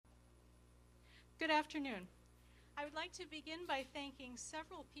Good afternoon. I would like to begin by thanking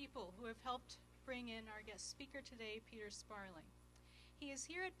several people who have helped bring in our guest speaker today, Peter Sparling. He is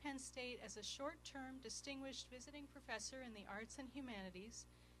here at Penn State as a short-term distinguished visiting professor in the arts and humanities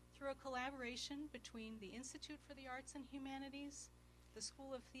through a collaboration between the Institute for the Arts and Humanities, the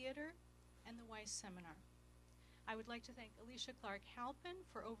School of Theater, and the Weiss Seminar. I would like to thank Alicia Clark-Halpin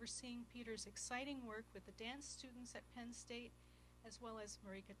for overseeing Peter's exciting work with the dance students at Penn State, as well as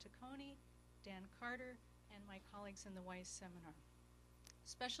Marika Tacconi, Dan Carter, and my colleagues in the Weiss Seminar.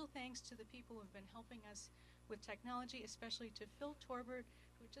 Special thanks to the people who have been helping us with technology, especially to Phil Torbert,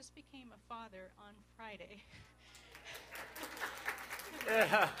 who just became a father on Friday.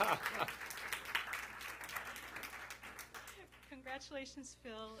 Congratulations,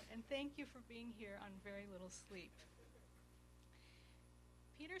 Phil, and thank you for being here on very little sleep.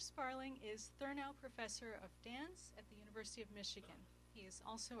 Peter Sparling is Thurnau Professor of Dance at the University of Michigan. He is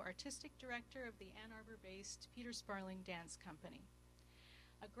also Artistic Director of the Ann Arbor-based Peter Sparling Dance Company.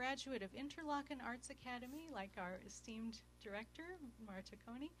 A graduate of Interlochen Arts Academy, like our esteemed director, Marta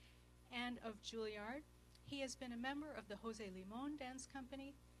Tacconi, and of Juilliard, he has been a member of the Jose Limon Dance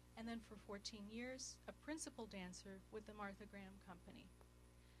Company, and then for 14 years, a principal dancer with the Martha Graham Company.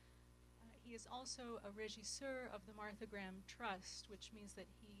 He is also a regisseur of the Martha Graham Trust, which means that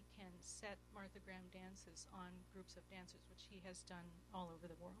he can set Martha Graham dances on groups of dancers, which he has done all over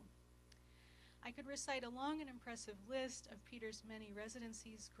the world. I could recite a long and impressive list of Peter's many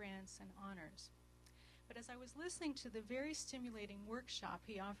residencies, grants, and honors. But as I was listening to the very stimulating workshop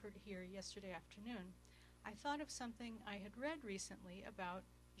he offered here yesterday afternoon, I thought of something I had read recently about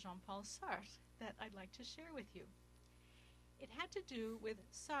Jean-Paul Sartre that I'd like to share with you. It had to do with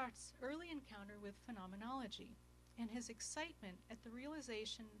Sartre's early encounter with phenomenology and his excitement at the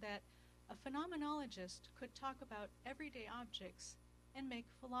realization that a phenomenologist could talk about everyday objects and make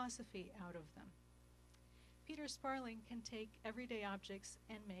philosophy out of them. Peter Sparling can take everyday objects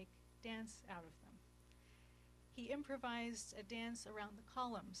and make dance out of them. He improvised a dance around the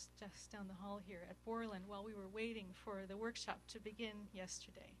columns just down the hall here at Borland while we were waiting for the workshop to begin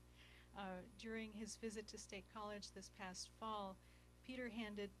yesterday. During his visit to State College this past fall, Peter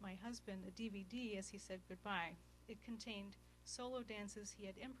handed my husband a DVD as he said goodbye. It contained solo dances he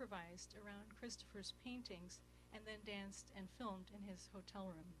had improvised around Christopher's paintings and then danced and filmed in his hotel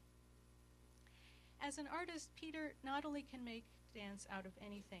room. As an artist, Peter not only can make dance out of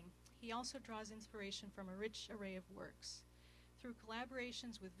anything, he also draws inspiration from a rich array of works. Through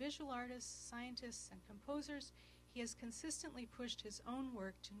collaborations with visual artists, scientists, and composers, he has consistently pushed his own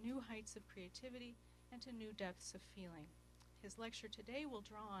work to new heights of creativity and to new depths of feeling. His lecture today will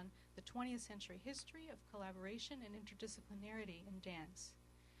draw on the 20th century history of collaboration and interdisciplinarity in dance.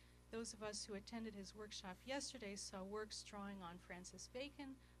 Those of us who attended his workshop yesterday saw works drawing on Francis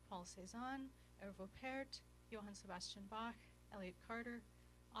Bacon, Paul Cézanne, Arvo Pärt, Johann Sebastian Bach, Elliott Carter,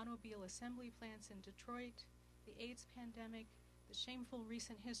 automobile assembly plants in Detroit, the AIDS pandemic, the shameful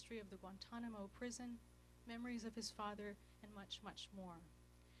recent history of the Guantanamo prison, memories of his father, and much, much more.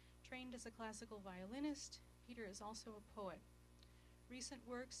 Trained as a classical violinist, Peter is also a poet. Recent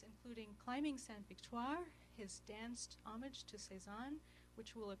works, including Climbing Sainte Victoire, his danced homage to Cézanne,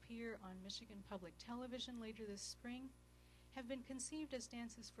 which will appear on Michigan Public Television later this spring, have been conceived as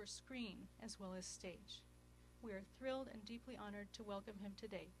dances for screen as well as stage. We are thrilled and deeply honored to welcome him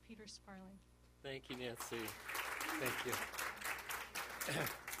today, Peter Sparling. Thank you, Nancy. Thank you.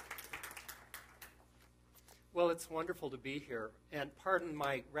 Well, it's wonderful to be here. And pardon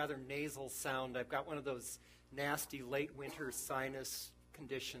my rather nasal sound. I've got one of those nasty late winter sinus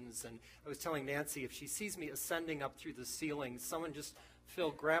conditions. And I was telling Nancy, if she sees me ascending up through the ceiling, someone just,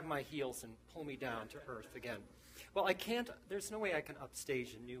 Phil, grab my heels and pull me down to earth again. Well, I can't, there's no way I can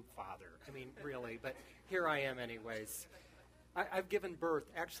upstage a new father. I mean, really, but here I am anyways. I've given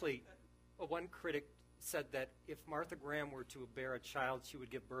birth. Actually, one critic said that if Martha Graham were to bear a child, she would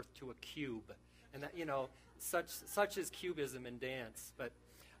give birth to a cube. And that, you know, such is cubism in dance. But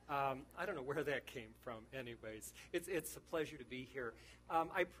I don't know where that came from anyways. It's a pleasure to be here.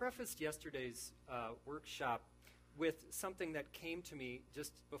 I prefaced yesterday's workshop with something that came to me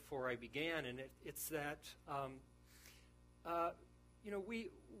just before I began, and it's that, you know,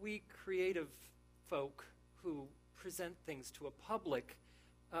 we creative folk who present things to a public,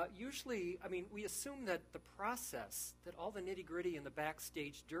 usually, I mean, we assume that the process, that all the nitty-gritty and the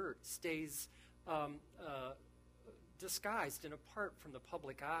backstage dirt stays disguised and apart from the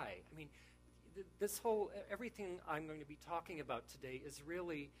public eye. I mean, everything I'm going to be talking about today is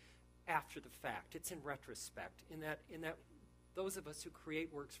really after the fact. It's in retrospect, in that those of us who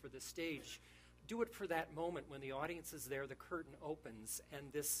create works for the stage do it for that moment when the audience is there, the curtain opens,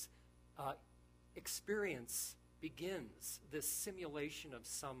 and this experience begins, this simulation of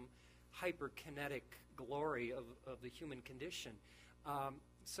some hyperkinetic glory of the human condition.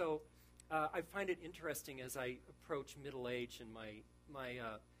 So I find it interesting as I approach middle age and my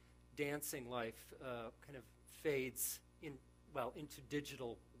dancing life kind of fades into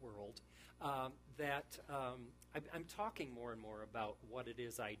digital world, that I'm talking more and more about what it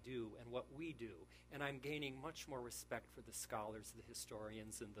is I do and what we do, and I'm gaining much more respect for the scholars, the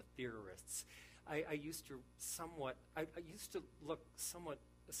historians, and the theorists. I used to look somewhat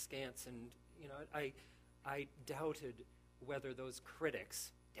askance, and I doubted whether those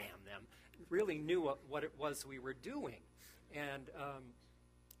critics, damn them, really knew what it was we were doing, and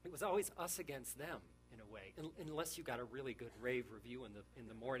it was always us against them in a way, unless you got a really good rave review in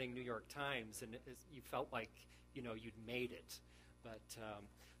the morning New York Times, and you felt like you'd made it. But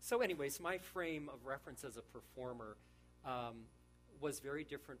so, anyways, my frame of reference as a performer was very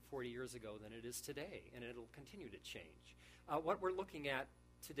different 40 years ago than it is today, and it'll continue to change. What we're looking at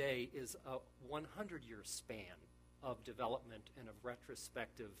today is a 100-year span of development and of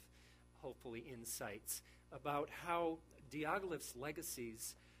retrospective, hopefully, insights about how Diaghilev's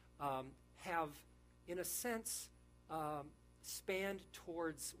legacies have, in a sense, spanned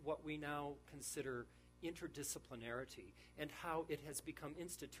towards what we now consider interdisciplinarity, and how it has become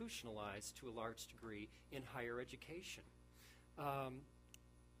institutionalized to a large degree in higher education.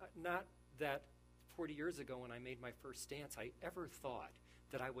 Not that 40 years ago when I made my first dance, I ever thought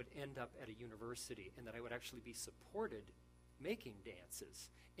that I would end up at a university and that I would actually be supported making dances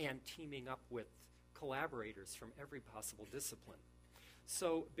and teaming up with collaborators from every possible discipline.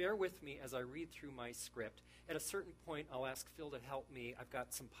 So bear with me as I read through my script. At a certain point, I'll ask Phil to help me. I've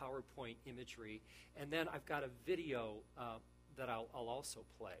got some PowerPoint imagery, and then I've got a video that I'll also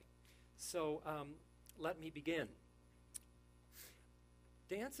play. So let me begin.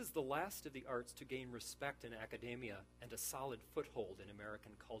 Dance is the last of the arts to gain respect in academia and a solid foothold in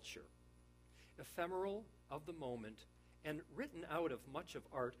American culture. Ephemeral, of the moment, and written out of much of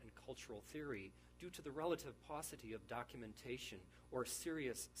art and cultural theory due to the relative paucity of documentation or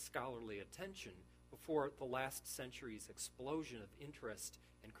serious scholarly attention before the last century's explosion of interest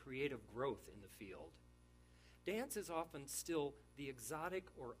and creative growth in the field. Dance is often still the exotic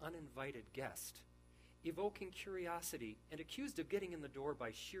or uninvited guest, evoking curiosity and accused of getting in the door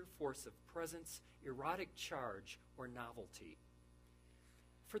by sheer force of presence, erotic charge, or novelty.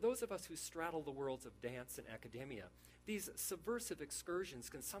 For those of us who straddle the worlds of dance and academia, these subversive excursions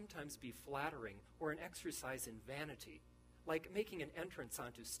can sometimes be flattering or an exercise in vanity, like making an entrance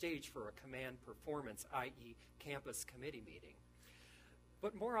onto stage for a command performance, i.e. campus committee meeting.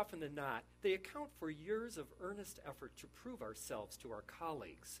 But more often than not, they account for years of earnest effort to prove ourselves to our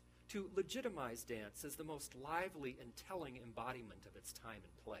colleagues, to legitimize dance as the most lively and telling embodiment of its time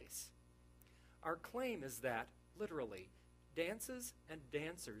and place. Our claim is that, literally, dances and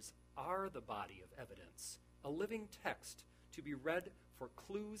dancers are the body of evidence, a living text to be read for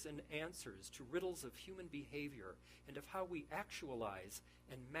clues and answers to riddles of human behavior and of how we actualize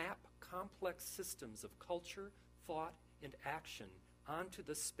and map complex systems of culture, thought, and action onto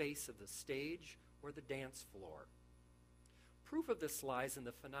the space of the stage or the dance floor. Proof of this lies in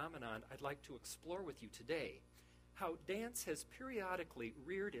the phenomenon I'd like to explore with you today, how dance has periodically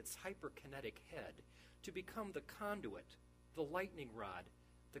reared its hyperkinetic head to become the conduit, the lightning rod,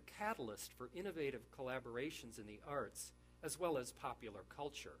 the catalyst for innovative collaborations in the arts, as well as popular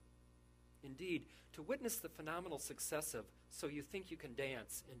culture. Indeed, to witness the phenomenal success of So You Think You Can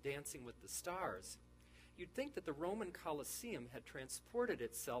Dance and Dancing with the Stars, you'd think that the Roman Colosseum had transported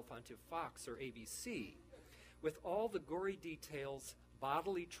itself onto Fox or ABC, with all the gory details,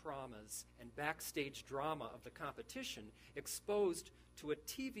 bodily traumas, and backstage drama of the competition exposed to a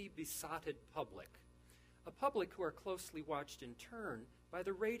TV-besotted public, a public who are closely watched in turn by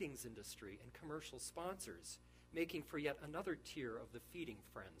the ratings industry and commercial sponsors, making for yet another tier of the feeding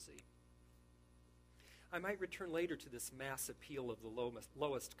frenzy. I might return later to this mass appeal of the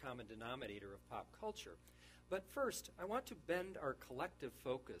lowest common denominator of pop culture, but first I want to bend our collective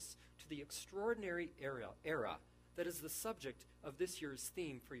focus to the extraordinary era that is the subject of this year's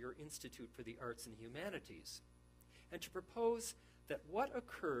theme for your Institute for the Arts and Humanities, and to propose that what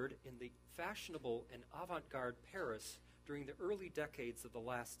occurred in the fashionable and avant-garde Paris during the early decades of the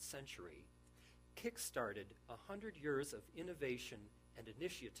last century kick-started 100 years of innovation and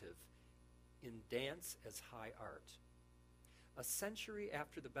initiative in dance as high art. A century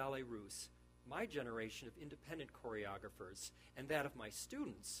after the Ballet Russe, my generation of independent choreographers and that of my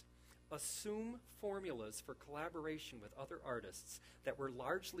students assume formulas for collaboration with other artists that were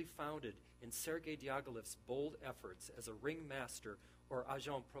largely founded in Sergei Diaghilev's bold efforts as a ringmaster or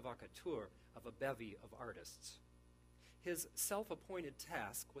agent provocateur of a bevy of artists. His self-appointed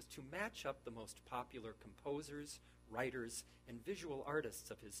task was to match up the most popular composers, writers, and visual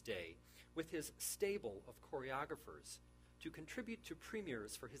artists of his day with his stable of choreographers to contribute to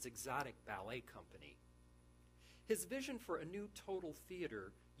premieres for his exotic ballet company. His vision for a new total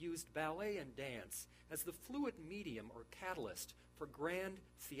theater used ballet and dance as the fluid medium or catalyst for grand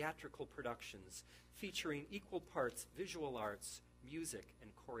theatrical productions featuring equal parts visual arts, music,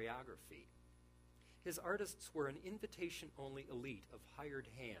 and choreography. His artists were an invitation-only elite of hired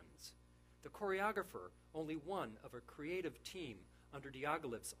hands. The choreographer, only one of a creative team under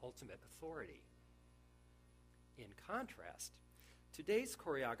Diaghilev's ultimate authority. In contrast, today's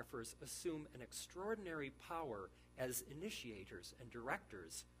choreographers assume an extraordinary power as initiators and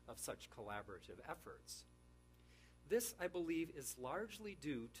directors of such collaborative efforts. This, I believe, is largely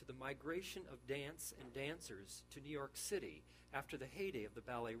due to the migration of dance and dancers to New York City after the heyday of the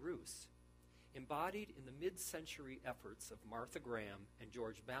Ballet Russe, embodied in the mid-century efforts of Martha Graham and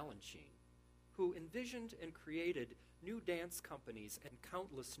George Balanchine, who envisioned and created new dance companies and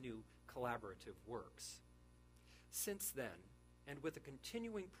countless new collaborative works. Since then, and with a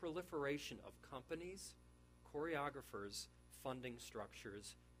continuing proliferation of companies, choreographers, funding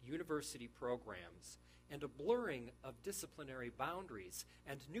structures, university programs, and a blurring of disciplinary boundaries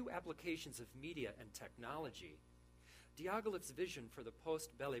and new applications of media and technology, Diaghilev's vision for the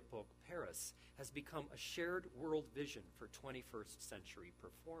post-Belle Epoque Paris has become a shared world vision for 21st century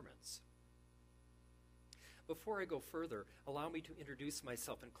performance. Before I go further, allow me to introduce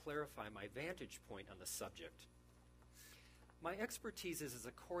myself and clarify my vantage point on the subject. My expertise is as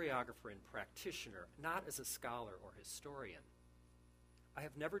a choreographer and practitioner, not as a scholar or historian. I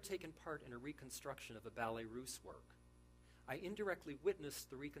have never taken part in a reconstruction of a Ballet Russe work. I indirectly witnessed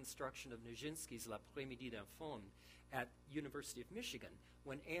the reconstruction of Nijinsky's L'Après-midi d'un Faune at University of Michigan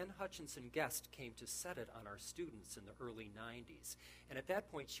when Anne Hutchinson Guest came to set it on our students in the early 90s. And at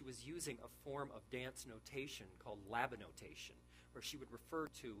that point, she was using a form of dance notation called labanotation, where she would refer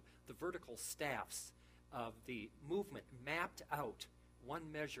to the vertical staffs of the movement mapped out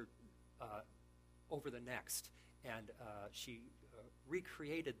one measure over the next. And she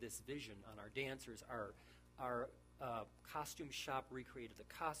recreated this vision on our dancers. Our costume shop recreated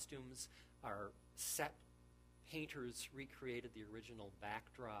the costumes. Our set painters recreated the original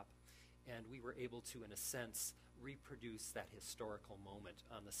backdrop. And we were able to, in a sense, reproduce that historical moment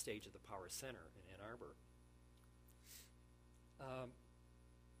on the stage of the Power Center in Ann Arbor.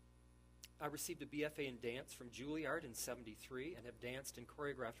 I received a BFA in dance from Juilliard in '73 and have danced and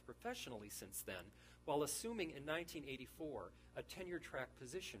choreographed professionally since then, while assuming in 1984 a tenure-track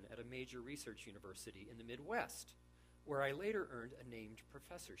position at a major research university in the Midwest, where I later earned a named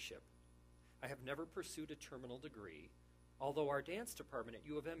professorship. I have never pursued a terminal degree, although our dance department at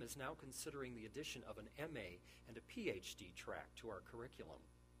U of M is now considering the addition of an MA and a PhD track to our curriculum.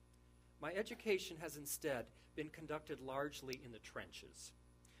 My education has instead been conducted largely in the trenches,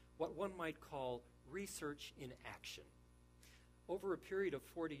 what one might call research in action. Over a period of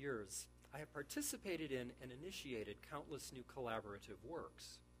 40 years, I have participated in and initiated countless new collaborative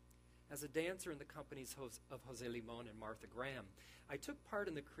works. As a dancer in the companies of Jose Limon and Martha Graham, I took part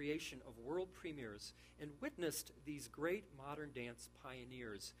in the creation of world premieres and witnessed these great modern dance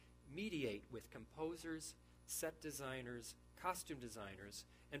pioneers mediate with composers, set designers, costume designers,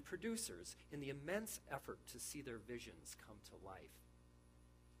 and producers in the immense effort to see their visions come to life.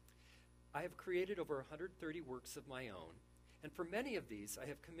 I have created over 130 works of my own, and for many of these I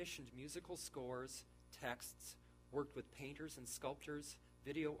have commissioned musical scores, texts, worked with painters and sculptors,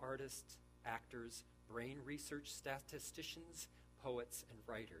 video artists, actors, brain research statisticians, poets, and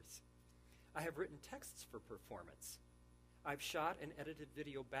writers. I have written texts for performance. I've shot and edited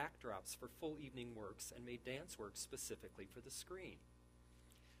video backdrops for full evening works and made dance works specifically for the screen.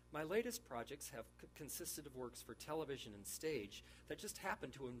 My latest projects have consisted of works for television and stage that just happen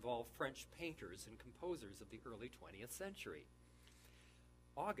to involve French painters and composers of the early 20th century.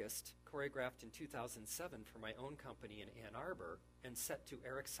 August, choreographed in 2007 for my own company in Ann Arbor and set to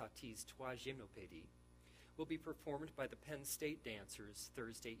Eric Satie's Trois Gymnopédies, will be performed by the Penn State dancers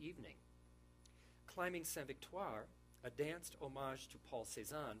Thursday evening. Climbing Saint-Victoire, a danced homage to Paul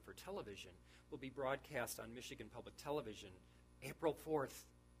Cézanne for television, will be broadcast on Michigan Public Television April 4th,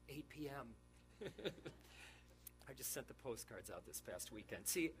 8 p.m. I just sent the postcards out this past weekend.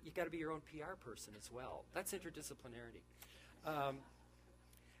 See, you got to be your own PR person as well. That's interdisciplinarity.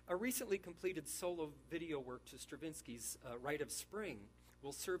 A recently completed solo video work to Stravinsky's Rite of Spring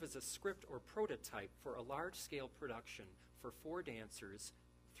will serve as a script or prototype for a large-scale production for 4 dancers,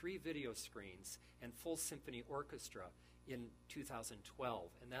 3 video screens, and full symphony orchestra in 2012,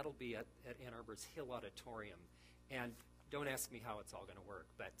 and that'll be at Ann Arbor's Hill Auditorium. And don't ask me how it's all going to work,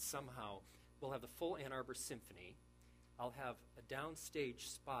 but somehow we'll have the full Ann Arbor Symphony. I'll have a downstage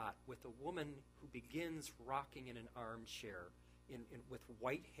spot with a woman who begins rocking in an armchair with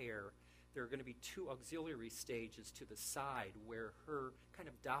white hair. There are going to be 2 auxiliary stages to the side where her kind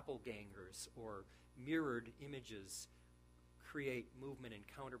of doppelgangers or mirrored images create movement and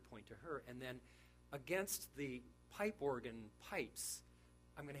counterpoint to her. And then against the pipe organ pipes,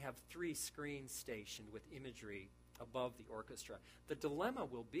 I'm going to have 3 screens stationed with imagery above the orchestra. The dilemma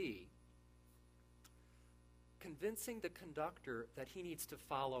will be convincing the conductor that he needs to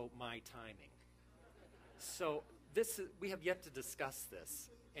follow my timing. So we have yet to discuss this.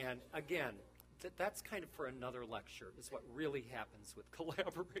 And again, that's kind of for another lecture, is what really happens with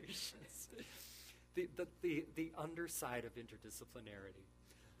collaborations. the underside of interdisciplinarity.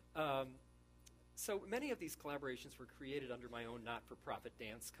 So many of these collaborations were created under my own not-for-profit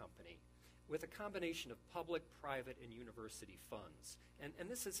dance company with a combination of public, private, and university funds. And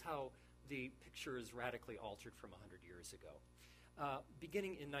this is how the picture is radically altered from 100 years ago.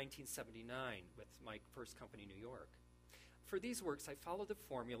 Beginning in 1979 with my first company, New York. For these works, I followed the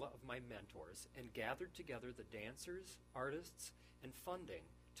formula of my mentors and gathered together the dancers, artists, and funding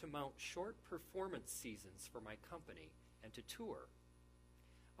to mount short performance seasons for my company and to tour.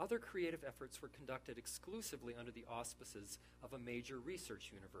 Other creative efforts were conducted exclusively under the auspices of a major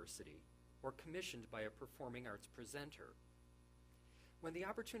research university or commissioned by a performing arts presenter. When the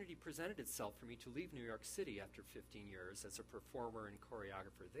opportunity presented itself for me to leave New York City after 15 years as a performer and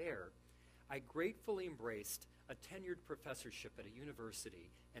choreographer there, I gratefully embraced a tenured professorship at a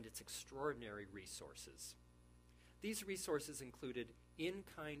university and its extraordinary resources. These resources included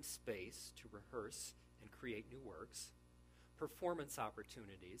in-kind space to rehearse and create new works, performance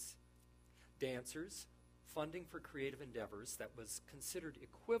opportunities, dancers, funding for creative endeavors that was considered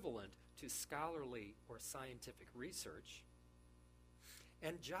equivalent to scholarly or scientific research,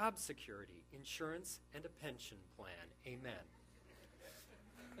 and job security, insurance, and a pension plan. Amen.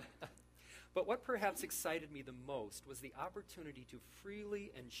 But what perhaps excited me the most was the opportunity to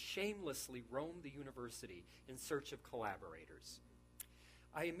freely and shamelessly roam the university in search of collaborators.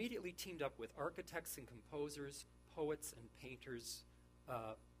 I immediately teamed up with architects and composers, poets and painters,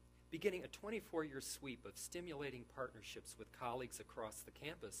 beginning a 24-year sweep of stimulating partnerships with colleagues across the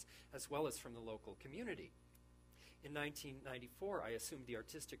campus, as well as from the local community. In 1994, I assumed the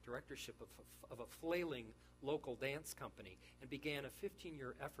artistic directorship of a flailing local dance company and began a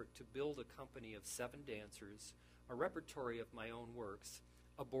 15-year effort to build a company of 7 dancers, a repertory of my own works,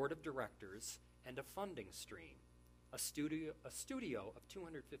 a board of directors, and a funding stream, a studio of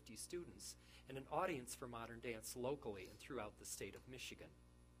 250 students, and an audience for modern dance locally and throughout the state of Michigan.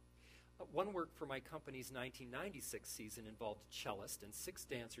 One work for my company's 1996 season involved a cellist and 6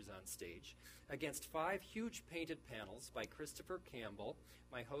 dancers on stage against 5 huge painted panels by Christopher Campbell,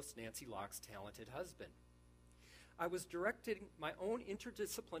 my host Nancy Locke's talented husband. I was directing my own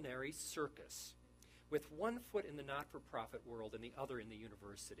interdisciplinary circus with one foot in the not-for-profit world and the other in the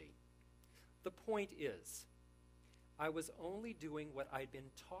university. The point is, I was only doing what I'd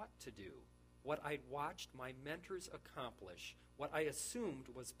been taught to do, what I'd watched my mentors accomplish, what I assumed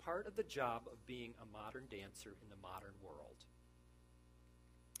was part of the job of being a modern dancer in the modern world.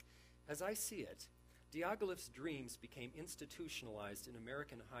 As I see it, Diaghilev's dreams became institutionalized in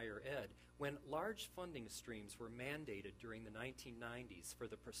American higher ed when large funding streams were mandated during the 1990s for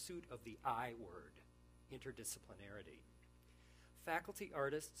the pursuit of the I word, interdisciplinarity. Faculty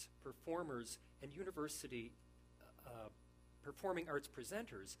artists, performers, and university performing arts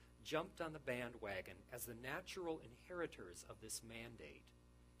presenters jumped on the bandwagon as the natural inheritors of this mandate.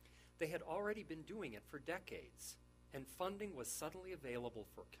 They had already been doing it for decades, and funding was suddenly available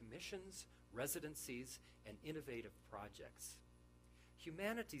for commissions, residencies, and innovative projects.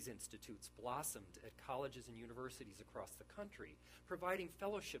 Humanities institutes blossomed at colleges and universities across the country, providing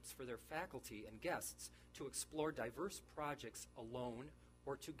fellowships for their faculty and guests to explore diverse projects alone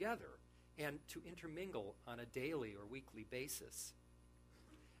or together, and to intermingle on a daily or weekly basis.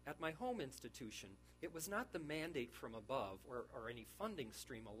 At my home institution, it was not the mandate from above or any funding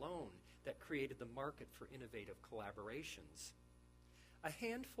stream alone that created the market for innovative collaborations. A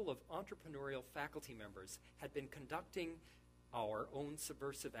handful of entrepreneurial faculty members had been conducting our own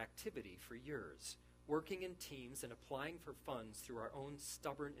subversive activity for years, working in teams and applying for funds through our own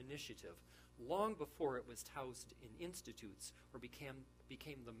stubborn initiative long before it was housed in institutes or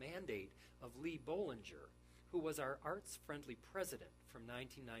became the mandate of Lee Bollinger, who was our arts-friendly president from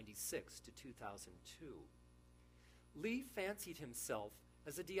 1996 to 2002. Lee fancied himself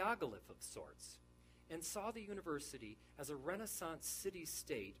as a Diaghilev of sorts, and saw the university as a Renaissance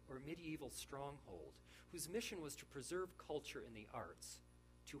city-state or medieval stronghold whose mission was to preserve culture in the arts,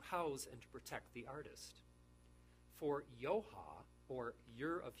 to house and to protect the artist. For YOHA, or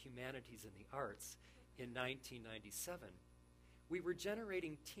Year of Humanities and the Arts, in 1997, we were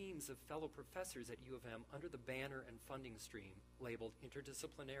generating teams of fellow professors at U of M under the banner and funding stream labeled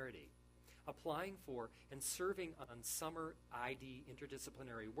Interdisciplinarity, applying for and serving on summer ID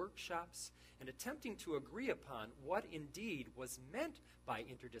interdisciplinary workshops and attempting to agree upon what indeed was meant by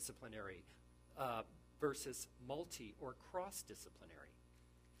interdisciplinary versus multi or cross-disciplinary.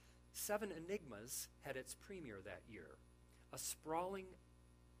 Seven Enigmas had its premiere that year, a sprawling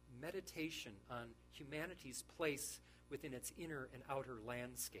meditation on humanity's place within its inner and outer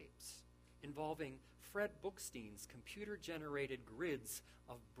landscapes, involving Fred Bookstein's computer-generated grids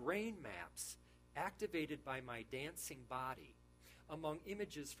of brain maps activated by my dancing body among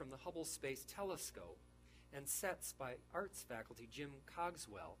images from the Hubble Space Telescope and sets by arts faculty Jim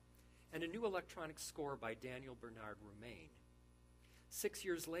Cogswell, and a new electronic score by Daniel Bernard Romain. 6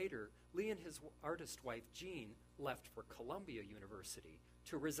 years later, Lee and his artist wife Jean left for Columbia University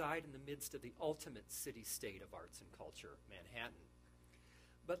to reside in the midst of the ultimate city-state of arts and culture, Manhattan.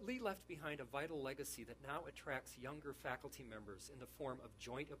 But Lee left behind a vital legacy that now attracts younger faculty members in the form of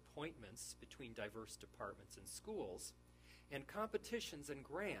joint appointments between diverse departments and schools, and competitions and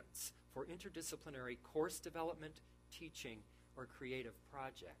grants for interdisciplinary course development, teaching, or creative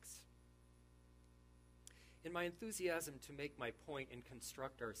projects. In my enthusiasm to make my point and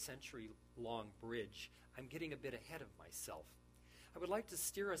construct our century-long bridge, I'm getting a bit ahead of myself. I would like to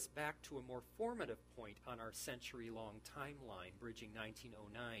steer us back to a more formative point on our century-long timeline, bridging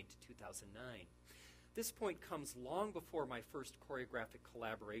 1909 to 2009. This point comes long before my first choreographic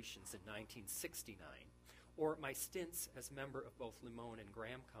collaborations in 1969, or my stints as member of both Limon and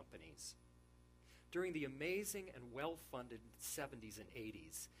Graham companies. During the amazing and well-funded 70s and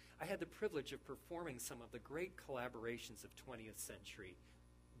 80s, I had the privilege of performing some of the great collaborations of 20th century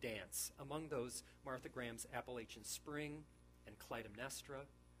dance, among those Martha Graham's Appalachian Spring and Clytemnestra,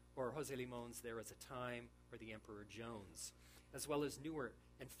 or Jose Limon's There Is a Time, or The Emperor Jones, as well as newer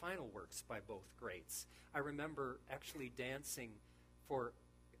and final works by both greats. I remember actually dancing for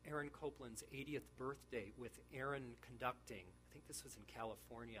Aaron Copland's 80th birthday with Aaron conducting. I think this was in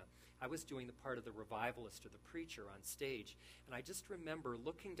California. I was doing the part of the revivalist or the preacher on stage, and I just remember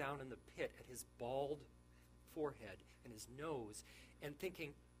looking down in the pit at his bald forehead and his nose and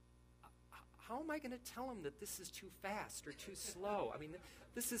thinking, how am I going to tell him that this is too fast or too slow? I mean,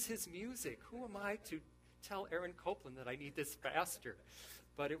 this is his music. Who am I to tell Aaron Copland that I need this faster?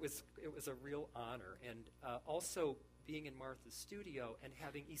 But it was a real honor. And also being in Martha's studio and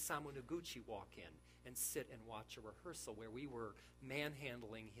having Isamu Noguchi walk in and sit and watch a rehearsal where we were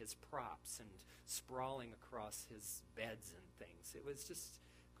manhandling his props and sprawling across his beds and things. It was just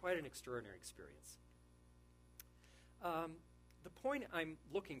quite an extraordinary experience. The point I'm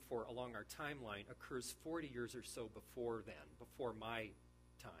looking for along our timeline occurs 40 years or so before then, before my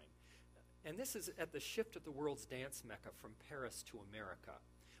time. And this is at the shift of the world's dance mecca from Paris to America,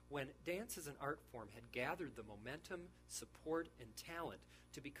 when dance as an art form had gathered the momentum, support, and talent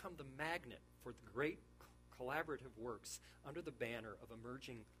to become the magnet for the great collaborative works under the banner of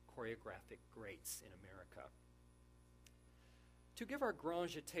emerging choreographic greats in America. To give our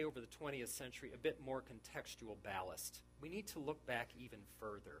grand jeté over the 20th century a bit more contextual ballast, we need to look back even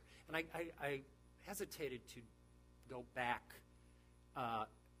further. And I hesitated to go back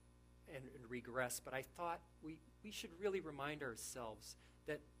and regress, but I thought we should really remind ourselves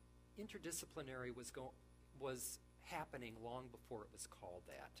that interdisciplinary was happening long before it was called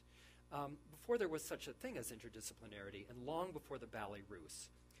that. Before there was such a thing as interdisciplinarity, and long before the Ballet Russe,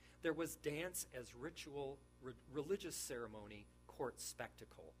 there was dance as ritual, religious ceremony, court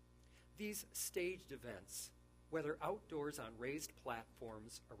spectacle. These staged events, whether outdoors on raised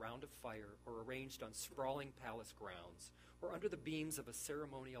platforms around a fire or arranged on sprawling palace grounds, or under the beams of a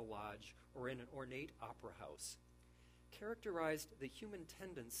ceremonial lodge or in an ornate opera house, characterized the human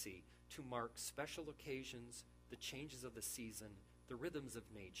tendency to mark special occasions, the changes of the season, the rhythms of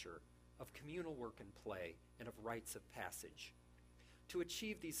nature, of communal work and play, and of rites of passage. To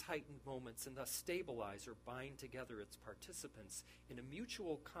achieve these heightened moments and thus stabilize or bind together its participants in a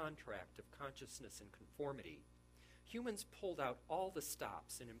mutual contract of consciousness and conformity, humans pulled out all the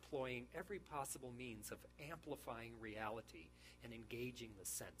stops in employing every possible means of amplifying reality and engaging the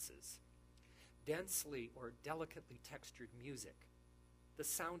senses. Densely or delicately textured music, the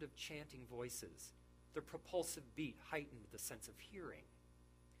sound of chanting voices, the propulsive beat heightened the sense of hearing.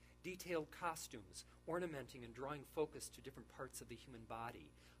 Detailed costumes, ornamenting and drawing focus to different parts of the human body,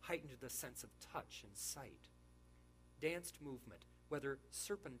 heightened the sense of touch and sight. Danced movement, whether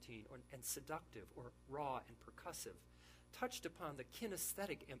serpentine and seductive or raw and percussive, touched upon the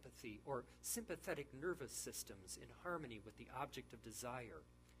kinesthetic empathy or sympathetic nervous systems in harmony with the object of desire,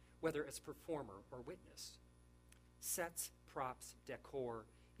 whether as performer or witness. Sets, props, decor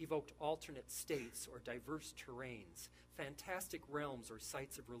evoked alternate states or diverse terrains, fantastic realms or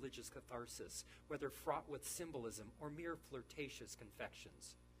sites of religious catharsis, whether fraught with symbolism or mere flirtatious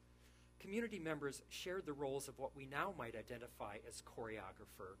confections. Community members shared the roles of what we now might identify as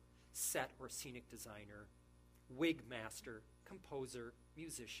choreographer, set or scenic designer, wig master, composer,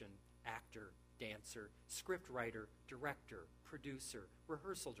 musician, actor, dancer, script writer, director, producer,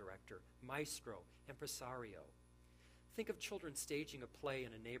 rehearsal director, maestro, impresario. Think of children staging a play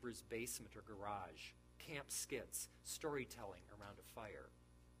in a neighbor's basement or garage, camp skits, storytelling around a fire.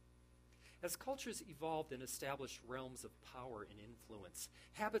 As cultures evolved and established realms of power and influence,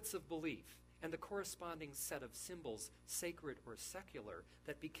 habits of belief, and the corresponding set of symbols, sacred or secular,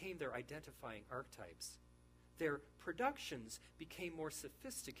 that became their identifying archetypes, their productions became more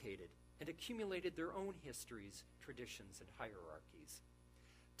sophisticated and accumulated their own histories, traditions, and hierarchies.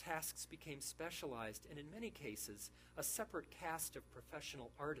 Tasks became specialized, and in many cases, a separate cast of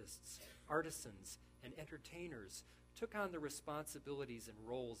professional artists, artisans, and entertainers took on the responsibilities and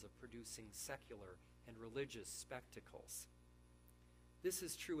roles of producing secular and religious spectacles. This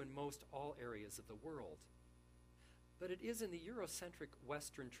is true in most all areas of the world. But it is in the Eurocentric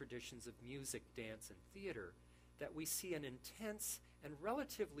Western traditions of music, dance, and theater that we see an intense and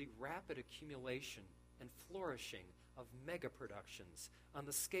relatively rapid accumulation and flourishing of mega-productions on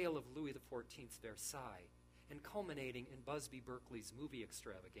the scale of Louis XIV's Versailles, and culminating in Busby Berkeley's movie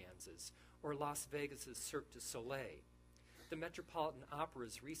extravaganzas, or Las Vegas's Cirque du Soleil, the Metropolitan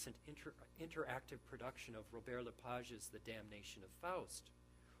Opera's recent interactive production of Robert Lepage's The Damnation of Faust,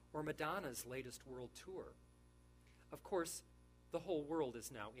 or Madonna's latest world tour. Of course, the whole world is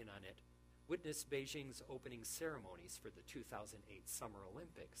now in on it. Witness Beijing's opening ceremonies for the 2008 Summer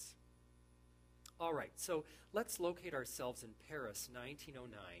Olympics. All right, so let's locate ourselves in Paris,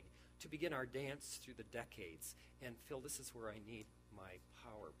 1909, to begin our dance through the decades. And Phil, this is where I need my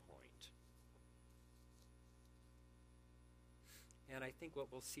PowerPoint. And I think what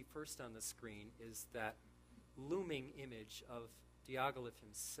we'll see first on the screen is that looming image of Diaghilev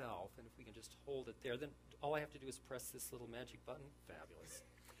himself. And if we can just hold it there, then all I have to do is press this little magic button. Fabulous.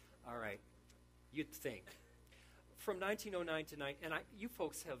 All right, you'd think. From 1909 to 9, and you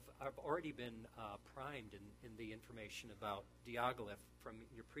folks have already been primed in the information about Diaghilev from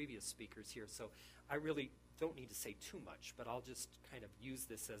your previous speakers here, so I really don't need to say too much, but I'll just kind of use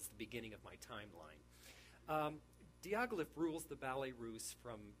this as the beginning of my timeline. Diaghilev rules the Ballet Russe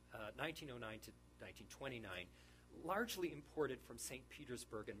from 1909 to 1929, largely imported from St.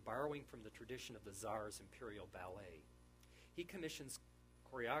 Petersburg and borrowing from the tradition of the Tsar's Imperial Ballet. He commissions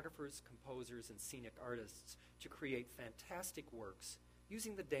choreographers, composers, and scenic artists to create fantastic works,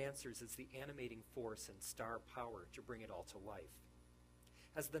 using the dancers as the animating force and star power to bring it all to life.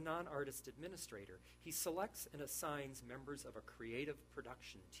 As the non-artist administrator, he selects and assigns members of a creative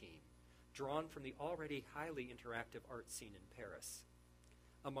production team, drawn from the already highly interactive art scene in Paris.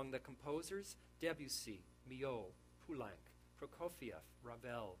 Among the composers, Debussy, Milhaud, Poulenc, Prokofiev,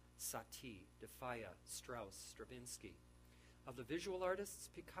 Ravel, Satie, de Falla, Strauss, Stravinsky. Of the visual artists,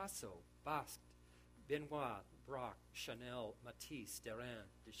 Picasso, Basque, Benoit, Braque, Chanel, Matisse, Derain,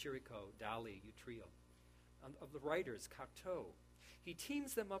 de Chirico, Dali, Utrillo. Of the writers, Cocteau. He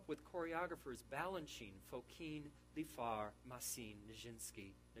teams them up with choreographers Balanchine, Fokine, Lifar, Massin,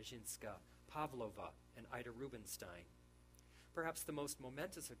 Nijinsky, Nijinska, Pavlova, and Ida Rubinstein. Perhaps the most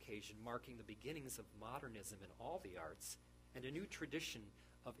momentous occasion marking the beginnings of modernism in all the arts and a new tradition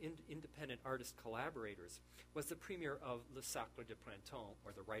of independent artist collaborators was the premiere of Le Sacre de Printemps,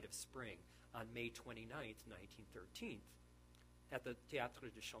 or The Rite of Spring, on May 29, 1913, at the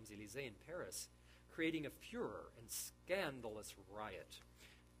Théâtre des Champs-Élysées in Paris, creating a furor and scandalous riot.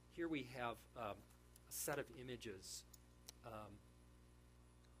 Here we have a set of images.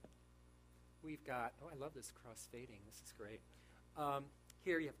 We've got, oh, I love this cross-fading. This is great.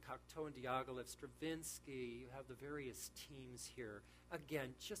 Here you have Cocteau and Diaghilev, Stravinsky. You have the various teams here. Again,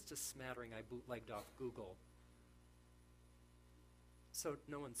 just a smattering I bootlegged off Google. So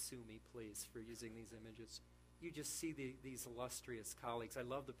no one sue me, please, for using these images. You just see these illustrious colleagues. I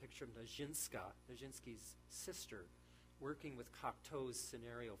love the picture of Nijinska, Nijinsky's sister, working with Cocteau's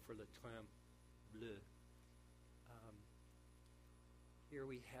scenario for Le Train Bleu. Here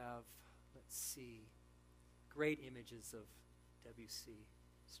we have, let's see, great images of Debussy,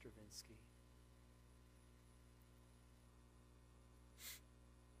 Stravinsky.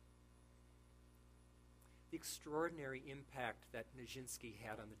 The extraordinary impact that Nijinsky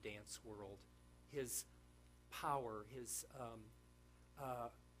had on the dance world, his power, his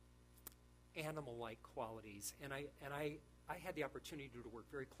animal-like qualities, and I had the opportunity to work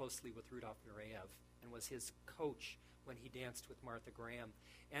very closely with Rudolf Nureyev and was his coach when he danced with Martha Graham,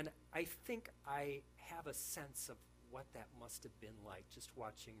 and I think I have a sense of what that must have been like just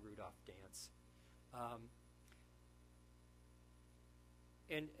watching Rudolf dance.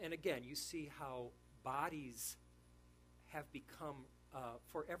 And again, you see how bodies have become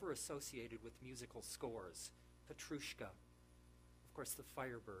forever associated with musical scores. Petrushka, of course, the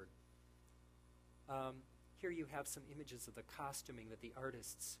Firebird. Here you have some images of the costuming that the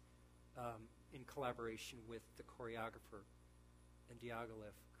artists, in collaboration with the choreographer and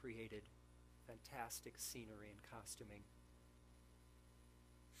Diaghilev, created. Fantastic scenery and costuming.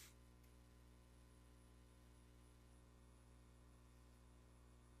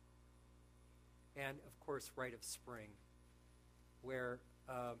 And, of course, Rite of Spring, where,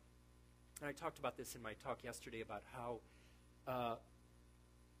 and I talked about this in my talk yesterday about how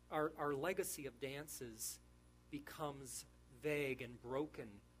our legacy of dances becomes vague and broken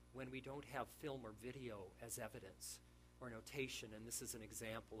when we don't have film or video as evidence or notation, and this is an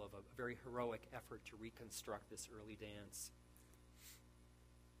example of a very heroic effort to reconstruct this early dance.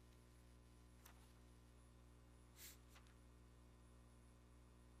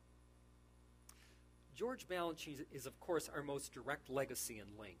 George Balanchine is, of course, our most direct legacy and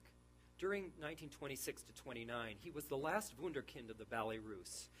link. During 1926 to 29, he was the last wunderkind of the Ballet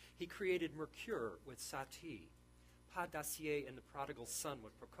Russe. He created Mercure with Satie, Pas d'Acier and the Prodigal Son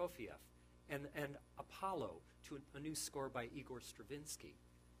with Prokofiev, and Apollo to a new score by Igor Stravinsky.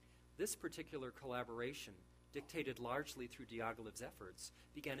 This particular collaboration, dictated largely through Diaghilev's efforts,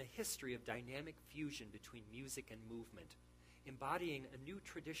 began a history of dynamic fusion between music and movement, embodying a new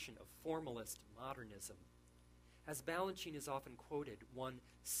tradition of formalist modernism. As Balanchine is often quoted, one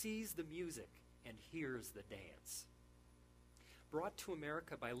sees the music and hears the dance. Brought to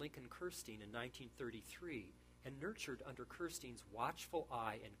America by Lincoln Kirstein in 1933 and nurtured under Kirstein's watchful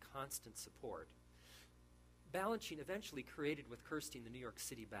eye and constant support, Balanchine eventually created with Kirstein the New York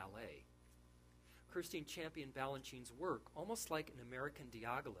City Ballet. Kirstein championed Balanchine's work almost like an American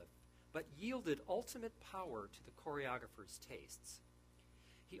Diaghilev, but yielded ultimate power to the choreographer's tastes.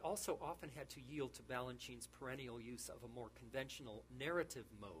 He also often had to yield to Balanchine's perennial use of a more conventional narrative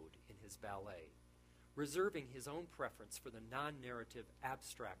mode in his ballet, reserving his own preference for the non-narrative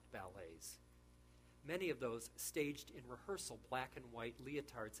abstract ballets. Many of those staged in rehearsal black and white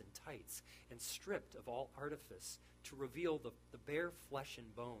leotards and tights and stripped of all artifice to reveal the bare flesh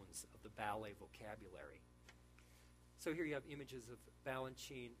and bones of the ballet vocabulary. So here you have images of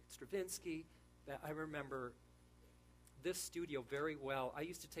Balanchine, Stravinsky. I remember this studio very well. I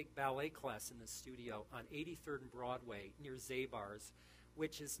used to take ballet class in this studio on 83rd and Broadway near Zabar's,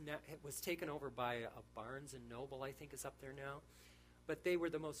 which was taken over by a Barnes & Noble, I think is up there now. But they were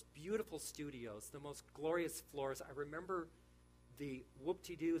the most beautiful studios, the most glorious floors. I remember the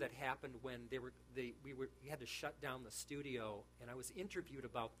whoop-de-doo that happened when we had to shut down the studio, and I was interviewed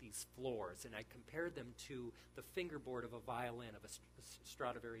about these floors, and I compared them to the fingerboard of a violin, of a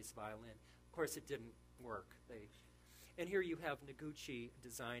Stradivarius violin. Of course, it didn't work. And here you have Noguchi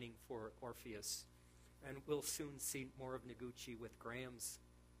designing for Orpheus, and we'll soon see more of Noguchi with Graham's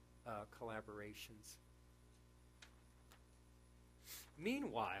collaborations.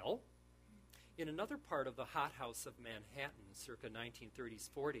 Meanwhile, in another part of the hothouse of Manhattan, circa 1930s,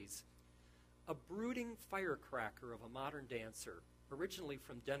 40s, a brooding firecracker of a modern dancer, originally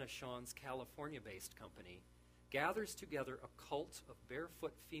from Dennis Shawn's California-based company, gathers together a cult of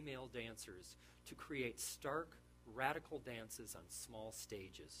barefoot female dancers to create stark, radical dances on small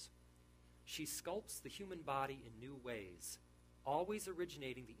stages. She sculpts the human body in new ways, always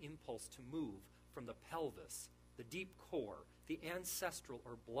originating the impulse to move from the pelvis, the deep core, the ancestral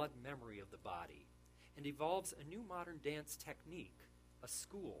or blood memory of the body, and evolves a new modern dance technique, a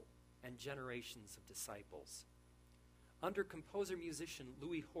school, and generations of disciples. Under composer-musician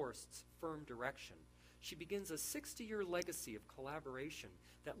Louis Horst's firm direction, she begins a 60-year legacy of collaboration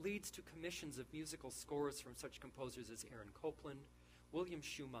that leads to commissions of musical scores from such composers as Aaron Copland, William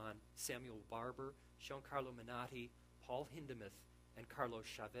Schumann, Samuel Barber, Giancarlo Menotti, Paul Hindemith, and Carlos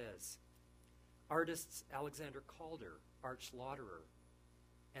Chavez. Artists Alexander Calder, Arch Lauderer,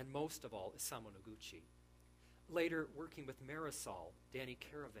 and most of all, Isamu Noguchi. Later, working with Marisol, Danny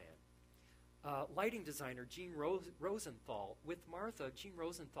Caravan. Lighting designer Jean Rosenthal. With Martha, Jean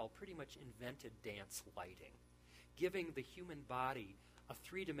Rosenthal pretty much invented dance lighting, giving the human body a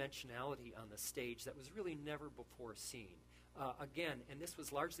three-dimensionality on the stage that was really never before seen. Again, and this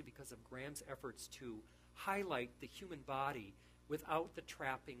was largely because of Graham's efforts to highlight the human body without the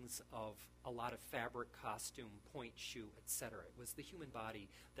trappings of a lot of fabric, costume, point shoe, etc. It was the human body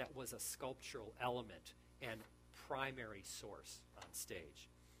that was a sculptural element and primary source on stage.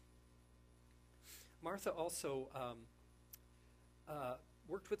 Martha also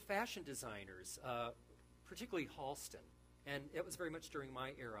worked with fashion designers, particularly Halston. And it was very much during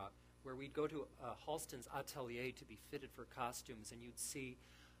my era where we'd go to Halston's atelier to be fitted for costumes, and you'd see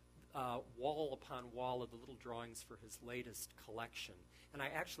wall upon wall of the little drawings for his latest collection. And I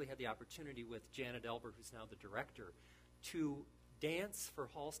actually had the opportunity with Janet Elber, who's now the director, to dance for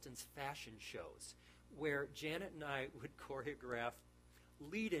Halston's fashion shows, where Janet and I would choreograph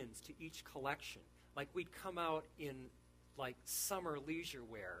lead-ins to each collection. Like we'd come out in like summer leisure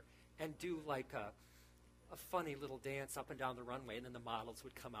wear and do like a funny little dance up and down the runway, and then the models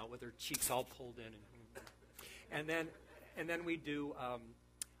would come out with their cheeks all pulled in, and then we do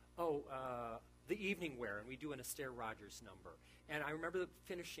the evening wear, and we do an Astaire Rogers number. And I remember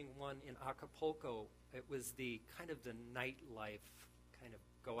finishing one in Acapulco. It was the kind of the nightlife kind of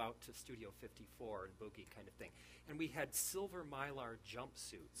go out to Studio 54 and boogie kind of thing. And we had silver mylar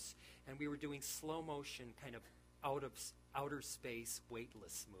jumpsuits, and we were doing slow motion kind of outer space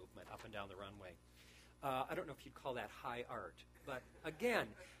weightless movement up and down the runway. I don't know if you'd call that high art, but again,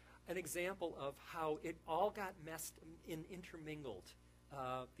 an example of how it all got intermingled.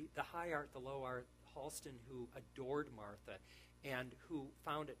 The high art, the low art, Halston, who adored Martha and who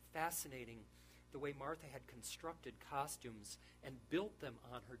found it fascinating the way Martha had constructed costumes and built them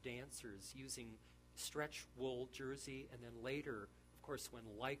on her dancers using stretch wool jersey, and then later, of course, when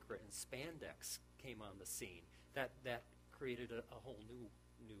Lycra and spandex came on the scene, that created a whole new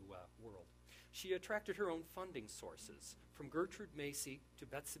world. She attracted her own funding sources, from Gertrude Macy to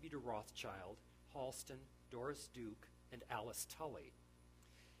Betsy de Rothschild, Halston, Doris Duke, and Alice Tully.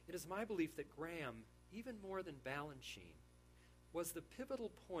 It is my belief that Graham, even more than Balanchine, was the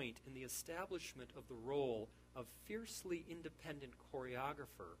pivotal point in the establishment of the role of fiercely independent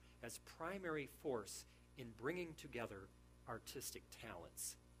choreographer as primary force in bringing together artistic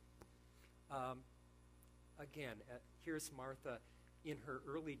talents. Again, here's Martha in her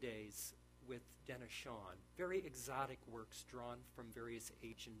early days with Denishawn. Very exotic works drawn from various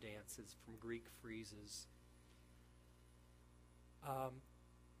ancient dances, from Greek friezes.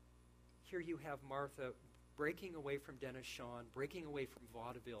 Here you have Martha breaking away from Denishawn, breaking away from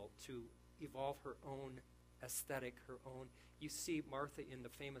vaudeville to evolve her own aesthetic, her own. You see Martha in the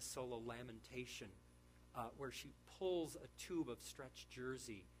famous solo Lamentation, where she pulls a tube of stretched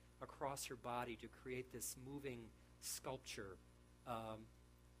jersey across her body to create this moving sculpture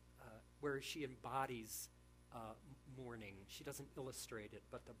where she embodies mourning. She doesn't illustrate it,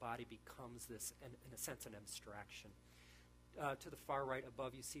 but the body becomes this, in a sense, an abstraction. To the far right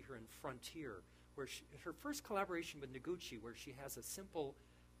above, you see her in Frontier, where her first collaboration with Noguchi, where she has a simple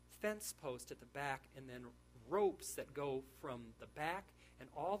fence post at the back and then ropes that go from the back and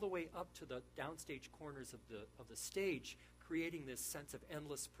all the way up to the downstage corners of the stage, creating this sense of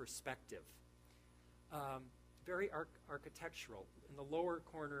endless perspective. Very architectural. In the lower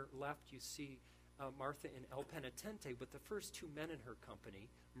corner left, you see Martha in El Penitente with the first two men in her company,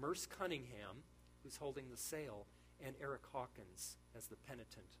 Merce Cunningham, who's holding the sail, and Eric Hawkins as the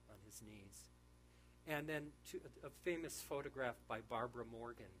penitent on his knees. And then a famous photograph by Barbara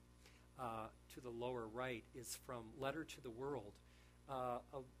Morgan to the lower right is from Letter to the World,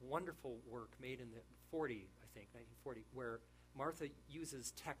 a wonderful work made in the 1940, where Martha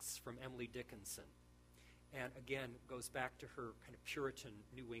uses texts from Emily Dickinson, and again goes back to her kind of Puritan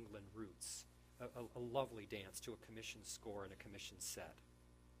New England roots. A lovely dance to a commissioned score and a commissioned set.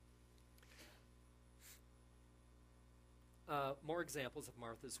 More examples of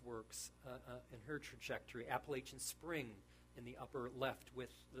Martha's works in her trajectory. Appalachian Spring in the upper left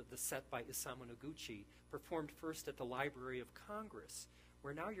with the set by Isamu Noguchi, performed first at the Library of Congress,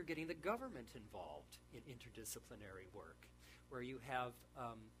 where now you're getting the government involved in interdisciplinary work, where you have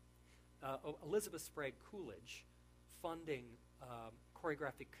Elizabeth Sprague Coolidge funding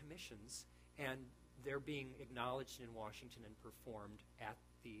choreographic commissions, and they're being acknowledged in Washington and performed at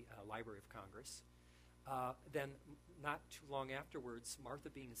the Library of Congress. Then, not too long afterwards, Martha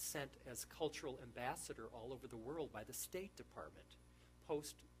being sent as cultural ambassador all over the world by the State Department,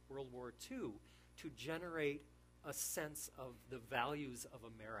 post-World War II, to generate a sense of the values of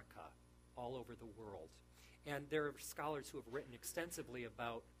America all over the world. And there are scholars who have written extensively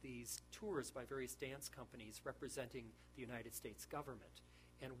about these tours by various dance companies representing the United States government.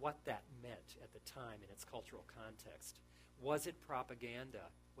 and what that meant at the time in its cultural context. Was it propaganda?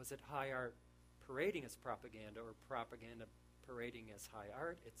 Was it high art parading as propaganda, or propaganda parading as high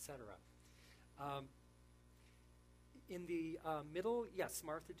art, etc.? In the middle, yes,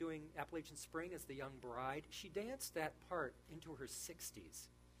 Martha doing Appalachian Spring as the young bride. She danced that part into her 60s.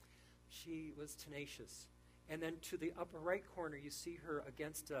 She was tenacious. And then to the upper right corner, you see her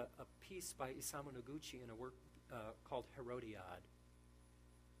against a piece by Isamu Noguchi in a work called Herodiad,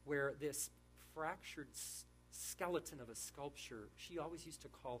 where this fractured skeleton of a sculpture, she always used to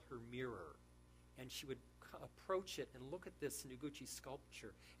call her mirror. And she would approach it and look at this Noguchi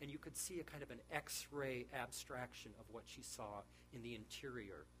sculpture, and you could see a kind of an X-ray abstraction of what she saw in the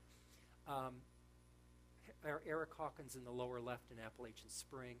interior. Eric Hawkins in the lower left in Appalachian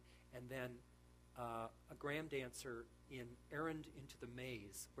Spring, and then a Graham dancer in Errand into the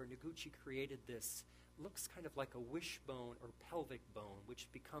Maze, where Noguchi created this, looks kind of like a wishbone or pelvic bone, which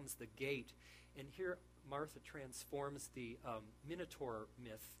becomes the gate. And here Martha transforms the Minotaur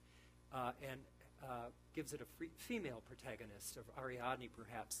myth and gives it a female protagonist of Ariadne,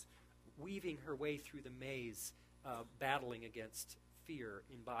 perhaps, weaving her way through the maze, battling against fear,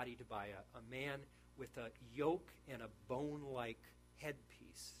 embodied by a man with a yoke and a bone-like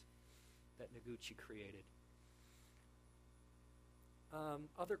headpiece that Noguchi created.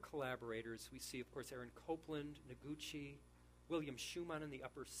 Other collaborators, we see, of course, Aaron Copland, Noguchi, William Schumann in the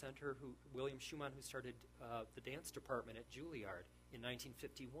upper center, William Schumann, who started the dance department at Juilliard in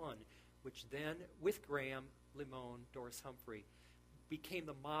 1951, which then, with Graham, Limon, Doris Humphrey, became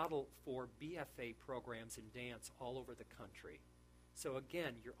the model for BFA programs in dance all over the country. So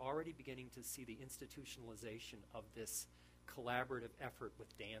again, you're already beginning to see the institutionalization of this collaborative effort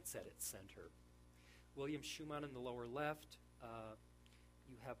with dance at its center. William Schumann in the lower left,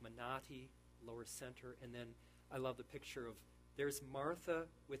 you have Menotti, lower center, and then I love the picture of, there's Martha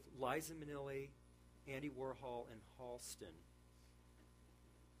with Liza Minnelli, Andy Warhol, and Halston.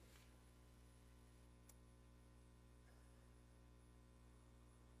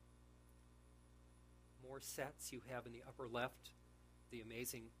 More sets you have in the upper left, the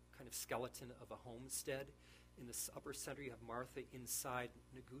amazing kind of skeleton of a homestead. In the upper center, you have Martha inside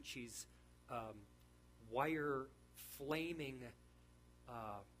Noguchi's wire flaming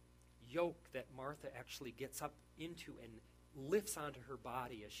yoke that Martha actually gets up into and lifts onto her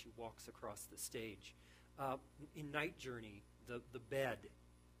body as she walks across the stage. In Night Journey, the bed,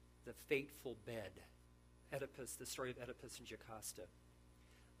 the fateful bed, Oedipus, the story of Oedipus and Jocasta.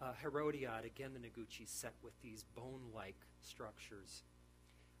 Herodiad, again the Noguchi set with these bone-like structures.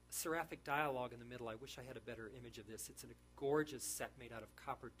 Seraphic Dialogue in the middle, I wish I had a better image of this. It's a gorgeous set made out of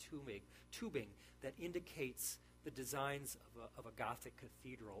copper tubing that indicates the designs of a Gothic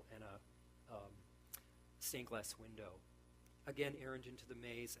cathedral and a stained glass window. Again, Errand into the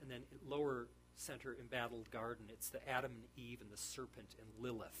Maze, and then lower center, Embattled Garden, it's the Adam and Eve and the Serpent and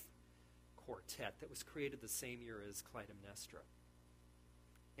Lilith quartet that was created the same year as Clytemnestra.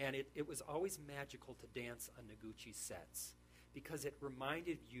 And it was always magical to dance on Noguchi sets because it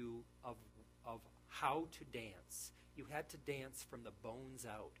reminded you of how to dance. You had to dance from the bones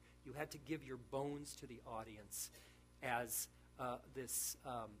out. You had to give your bones to the audience as this,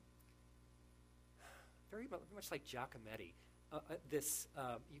 very much like Giacometti,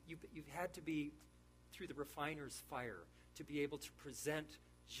 you've had to be through the refiner's fire to be able to present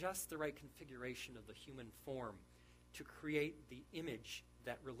just the right configuration of the human form to create the image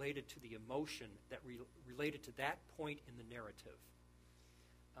that related to the emotion, that related to that point in the narrative.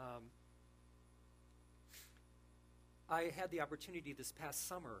 I had the opportunity this past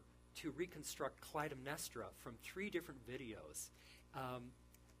summer to reconstruct Clytemnestra from 3 different videos.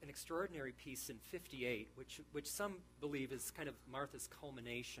 An extraordinary piece in '58, which some believe is kind of Martha's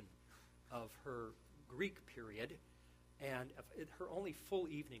culmination of her Greek period, and her only full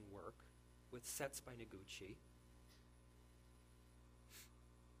evening work with sets by Noguchi.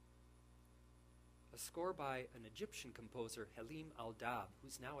 A score by an Egyptian composer, Halim Al-Dab,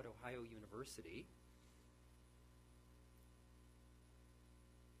 who's now at Ohio University.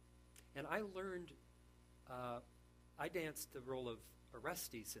 And I learned, I danced the role of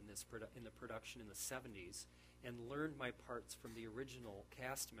Orestes in the production in the 70s and learned my parts from the original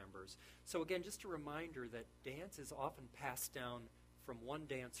cast members. So again, just a reminder that dance is often passed down from one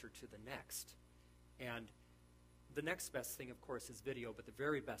dancer to the next. And the next best thing, of course, is video, but the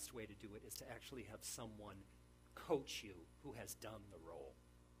very best way to do it is to actually have someone coach you who has done the role.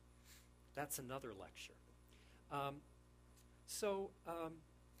 That's another lecture.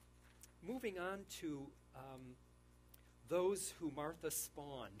 Moving on to those who Martha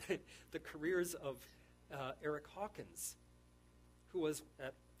spawned, the careers of Eric Hawkins, who was,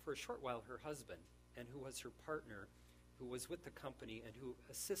 for a short while, her husband, and who was her partner, who was with the company and who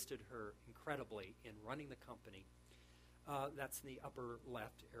assisted her incredibly in running the company. That's in the upper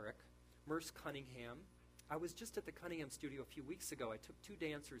left, Eric. Merce Cunningham. I was just at the Cunningham studio a few weeks ago. I took two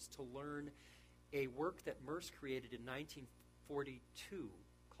dancers to learn a work that Merce created in 1942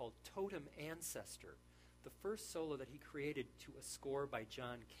 called Totem Ancestor, the first solo that he created to a score by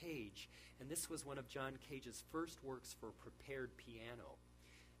John Cage. And this was one of John Cage's first works for prepared piano.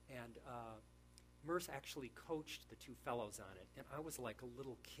 And Merce actually coached the two fellows on it, and I was like a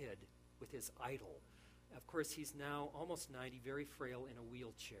little kid with his idol. Of course, he's now almost 90, very frail in a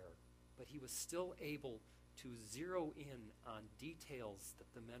wheelchair, but he was still able to zero in on details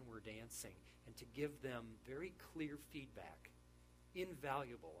that the men were dancing and to give them very clear feedback.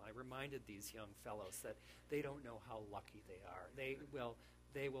 Invaluable. I reminded these young fellows that they don't know how lucky they are.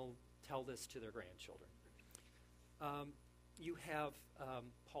 They will tell this to their grandchildren. You have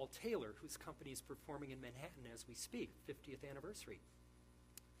Paul Taylor, whose company is performing in Manhattan as we speak, 50th anniversary.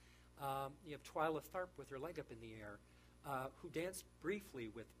 You have Twyla Tharp with her leg up in the air, who danced briefly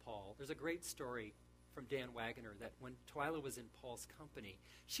with Paul. There's a great story from Dan Wagoner that when Twyla was in Paul's company,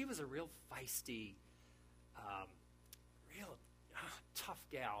 she was a real feisty, real tough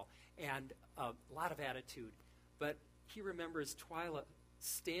gal, and a lot of attitude. But he remembers Twyla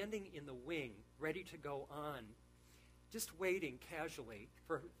standing in the wing, ready to go on, just waiting casually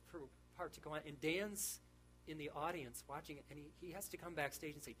for part to go on. And Dan's in the audience watching it, and he has to come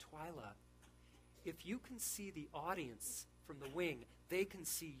backstage and say, Twyla, if you can see the audience from the wing, they can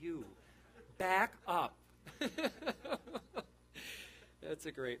see you. Back up. That's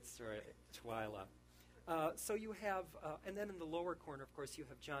a great story, Twyla. So you have, and then in the lower corner, of course, you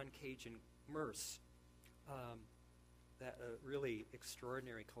have John Cage and Merce. That really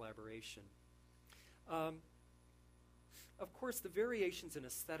extraordinary collaboration. Of course, the variations in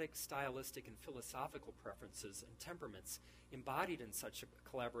aesthetic, stylistic, and philosophical preferences and temperaments embodied in such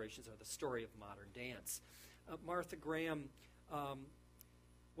collaborations are the story of modern dance. Martha Graham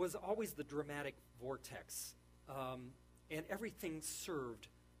was always the dramatic vortex, and everything served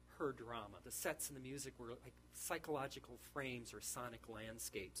her drama. The sets and the music were like psychological frames or sonic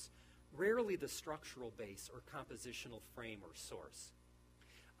landscapes, rarely the structural base or compositional frame or source.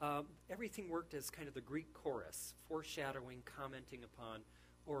 Everything worked as kind of the Greek chorus, foreshadowing, commenting upon,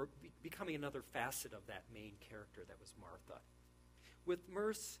 or becoming another facet of that main character that was Martha. With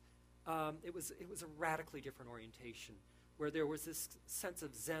Merce, it was a radically different orientation, where there was this sense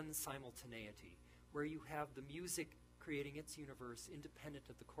of Zen simultaneity, where you have the music creating its universe independent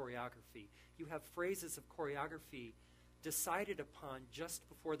of the choreography. You have phrases of choreography decided upon just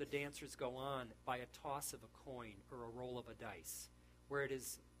before the dancers go on by a toss of a coin or a roll of a dice, where it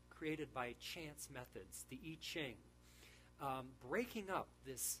is created by chance methods, the I Ching, breaking up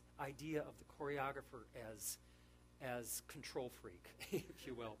this idea of the choreographer as control freak, if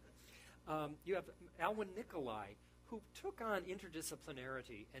you will. You have Alwyn Nicolai, who took on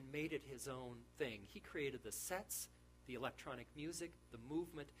interdisciplinarity and made it his own thing. He created the sets, the electronic music, the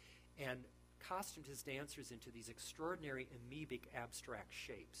movement, and costumed his dancers into these extraordinary amoebic abstract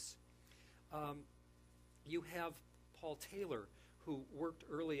shapes. You have Paul Taylor, who worked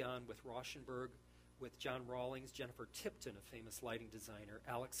early on with Rauschenberg, with John Rawlings, Jennifer Tipton, a famous lighting designer,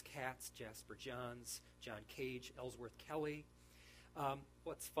 Alex Katz, Jasper Johns, John Cage, Ellsworth Kelly.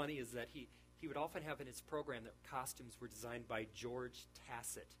 What's funny is that he would often have in his program that costumes were designed by George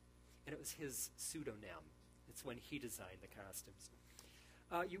Tassett, and it was his pseudonym. It's when he designed the costumes.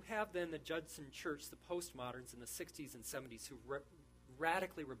 You have then the Judson Church, the postmoderns in the 60s and 70s, who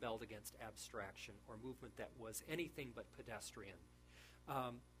radically rebelled against abstraction or movement that was anything but pedestrian.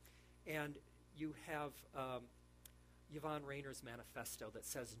 And you have Yvonne Rayner's manifesto that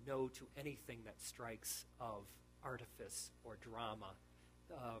says no to anything that strikes of artifice or drama.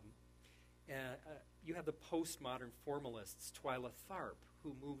 You have the postmodern formalists, Twyla Tharp,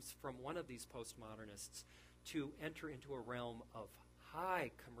 who moves from one of these postmodernists to enter into a realm of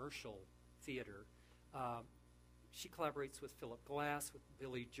high commercial theater. She collaborates with Philip Glass, with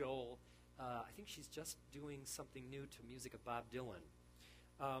Billy Joel. I think she's just doing something new to music of Bob Dylan.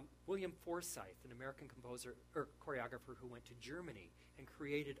 William Forsythe, an American composer or choreographer who went to Germany and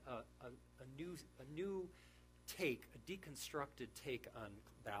created a new take, a deconstructed take on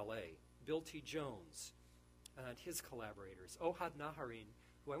ballet. Bill T. Jones and his collaborators. Ohad Naharin,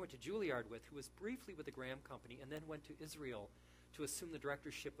 who I went to Juilliard with, who was briefly with the Graham Company and then went to Israel to assume the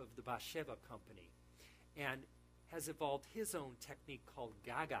directorship of the Basheva Company, and has evolved his own technique called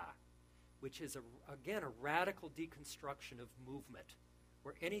Gaga, which is, again, a radical deconstruction of movement,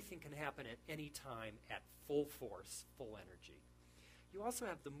 where anything can happen at any time at full force, full energy. You also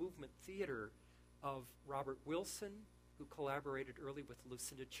have the movement theater of Robert Wilson, who collaborated early with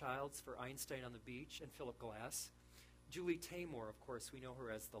Lucinda Childs for Einstein on the Beach, and Philip Glass. Julie Taymor, of course, we know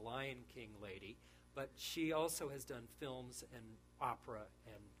her as the Lion King lady, but she also has done films and opera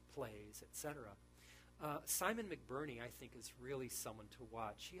and plays, etc. Simon McBurney, I think, is really someone to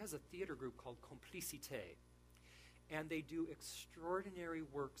watch. He has a theater group called Complicité, and they do extraordinary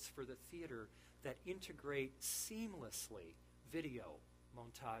works for the theater that integrate seamlessly video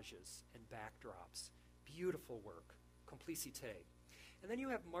montages and backdrops. Beautiful work, Complicité. And then you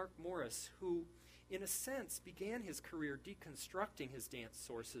have Mark Morris, who, in a sense, began his career deconstructing his dance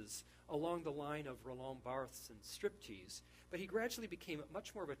sources along the line of Roland Barthes and striptease, but he gradually became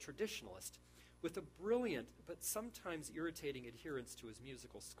much more of a traditionalist, with a brilliant but sometimes irritating adherence to his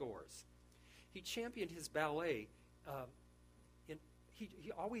musical scores. He championed his ballet.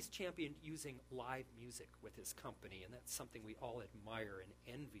 He always championed using live music with his company, and that's something we all admire and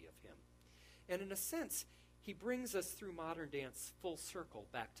envy of him. And in a sense, he brings us through modern dance full circle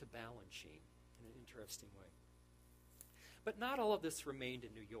back to Balanchine in an interesting way. But not all of this remained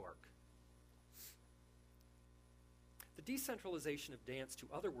in New York. The decentralization of dance to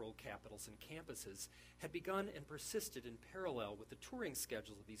other world capitals and campuses had begun and persisted in parallel with the touring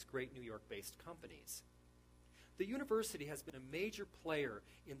schedules of these great New York-based companies. The university has been a major player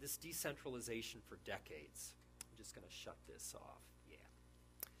in this decentralization for decades. I'm just going to shut this off.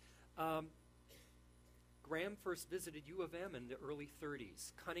 Yeah. Graham first visited U of M in the early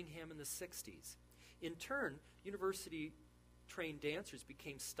 30s, Cunningham in the 60s. In turn, university-trained dancers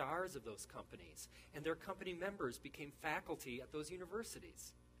became stars of those companies, and their company members became faculty at those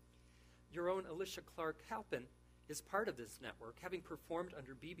universities. Your own Alicia Clark Halpin is part of this network, having performed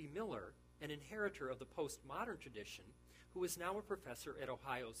under B.B. Miller, an inheritor of the postmodern tradition, who is now a professor at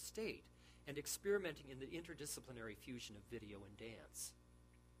Ohio State and experimenting in the interdisciplinary fusion of video and dance.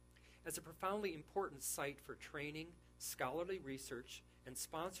 As a profoundly important site for training, scholarly research, and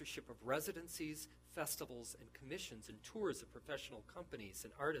sponsorship of residencies, festivals, and commissions and tours of professional companies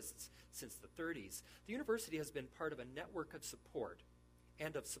and artists since the 30s, the university has been part of a network of support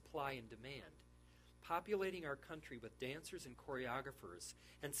and of supply and demand, populating our country with dancers and choreographers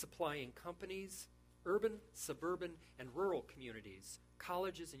and supplying companies, urban, suburban, and rural communities,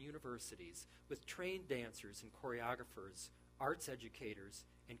 colleges and universities with trained dancers and choreographers, arts educators,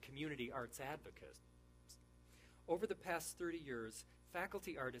 and community arts advocates. Over the past 30 years,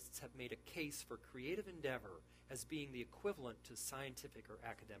 faculty artists have made a case for creative endeavor as being the equivalent to scientific or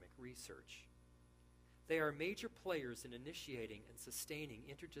academic research. They are major players in initiating and sustaining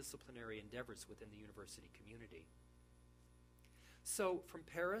interdisciplinary endeavors within the university community. So, from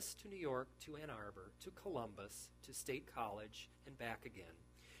Paris to New York to Ann Arbor to Columbus to State College and back again,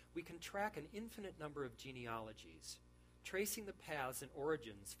 we can track an infinite number of genealogies, tracing the paths and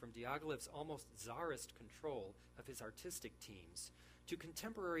origins from Diaghilev's almost czarist control of his artistic teams to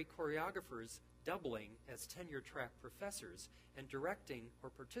contemporary choreographers doubling as tenure-track professors and directing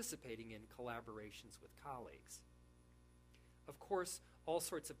or participating in collaborations with colleagues. Of course, all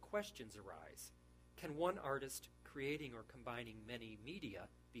sorts of questions arise. Can one artist creating or combining many media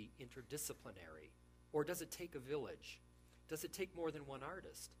be interdisciplinary? Or does it take a village? Does it take more than one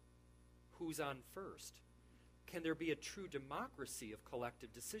artist? Who's on first? Can there be a true democracy of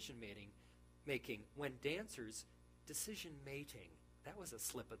collective decision-making when dancers, decision-mating, that was a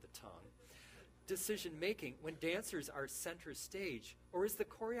slip of the tongue, decision-making when dancers are center stage, or is the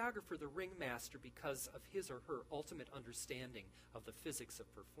choreographer the ringmaster because of his or her ultimate understanding of the physics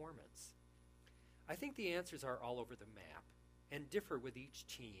of performance? I think the answers are all over the map and differ with each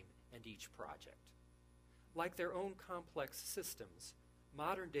team and each project. Like their own complex systems,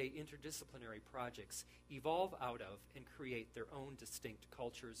 modern-day interdisciplinary projects evolve out of and create their own distinct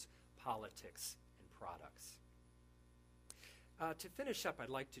cultures, politics, and products. To finish up, I'd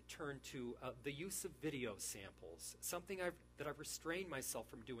like to turn to the use of video samples, something that I've restrained myself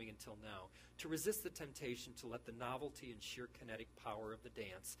from doing until now, to resist the temptation to let the novelty and sheer kinetic power of the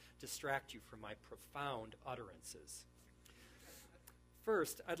dance distract you from my profound utterances.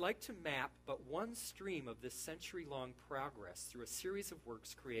 First, I'd like to map but one stream of this century-long progress through a series of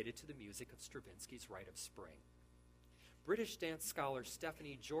works created to the music of Stravinsky's Rite of Spring. British dance scholar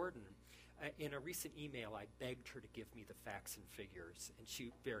Stephanie Jordan, in a recent email, I begged her to give me the facts and figures, and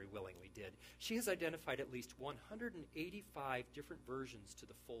she very willingly did. She has identified at least 185 different versions to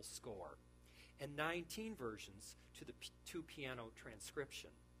the full score, and 19 versions to the two-piano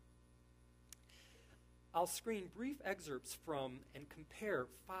transcription. I'll screen brief excerpts from and compare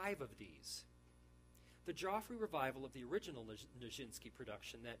 5 of these. The Joffrey revival of the original Nijinsky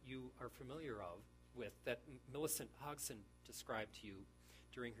production that you are familiar of, with that Millicent Hodgson described to you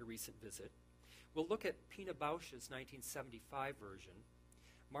during her recent visit. We'll look at Pina Bausch's 1975 version,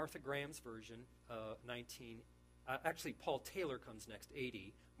 Martha Graham's version, actually Paul Taylor comes next,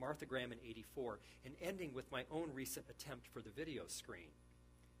 80, Martha Graham in 84, and ending with my own recent attempt for the video screen.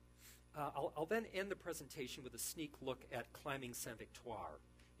 I'll then end the presentation with a sneak look at Climbing Saint-Victoire,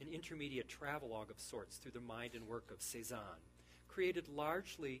 an intermediate travelogue of sorts through the mind and work of Cézanne, created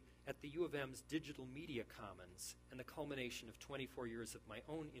largely at the U of M's Digital Media Commons and the culmination of 24 years of my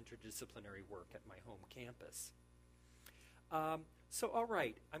own interdisciplinary work at my home campus. So all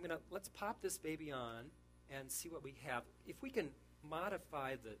right, let's pop this baby on and see what we have. If we can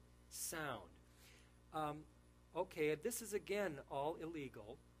modify the sound. Okay, this is again all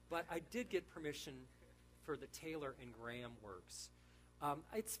illegal, but I did get permission for the Taylor and Graham works.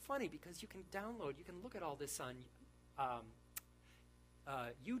 It's funny because you can look at all this on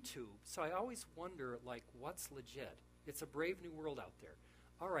YouTube, so I always wonder, like, what's legit? It's a brave new world out there.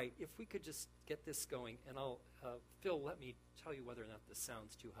 All right, if we could just get this going, and Phil, let me tell you whether or not this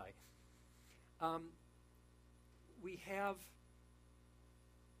sounds too high. We have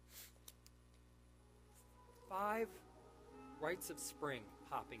 5 rites of spring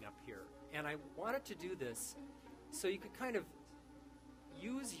popping up here, and I wanted to do this so you could kind of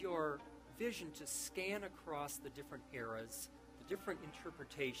use your vision to scan across the different eras, the different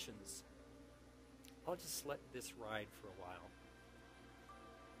interpretations. I'll just let this ride for a while.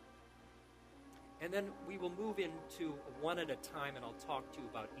 And then we will move into one at a time, and I'll talk to you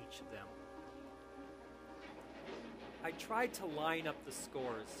about each of them. I tried to line up the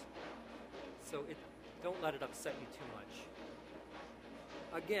scores, so don't let it upset you too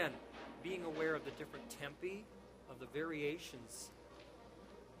much. Again, being aware of the different tempi, of the variations,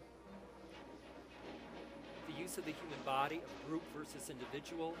 the use of the human body, of group versus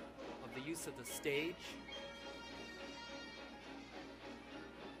individual, of the use of the stage.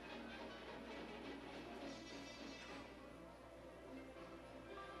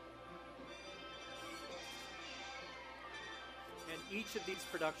 And each of these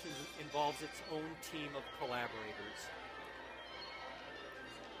productions involves its own team of collaborators,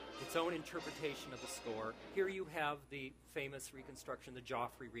 its own interpretation of the score. Here you have the famous reconstruction, the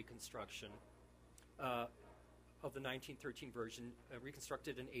Joffrey reconstruction of the 1913 version,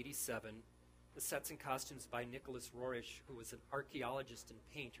 reconstructed in 87. The sets and costumes by Nicholas Roerich, who was an archaeologist and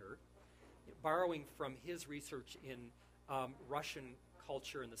painter, borrowing from his research in Russian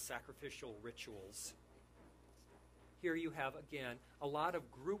culture and the sacrificial rituals. Here you have, again, a lot of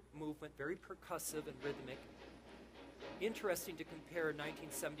group movement, very percussive and rhythmic. Interesting to compare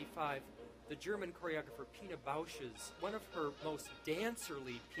 1975, the German choreographer Pina Bausch's, one of her most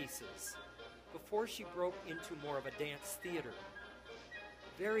dancerly pieces, before she broke into more of a dance theater.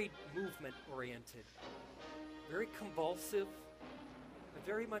 Very movement-oriented, very convulsive,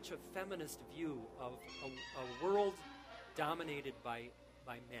 very much a feminist view of a world dominated by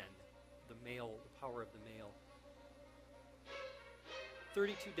men, the power of the male.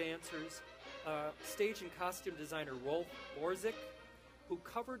 32 dancers, stage and costume designer Rolf Borzik, who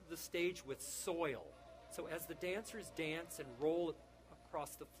covered the stage with soil. So as the dancers dance and roll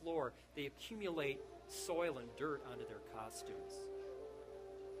across the floor, they accumulate soil and dirt onto their costumes.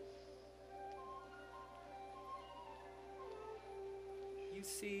 You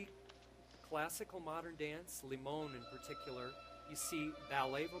see classical modern dance, Limon in particular. You see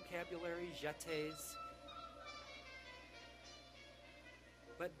ballet vocabulary, jetés.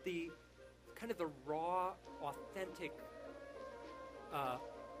 But the kind of the raw, authentic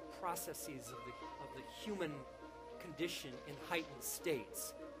processes of the human condition in heightened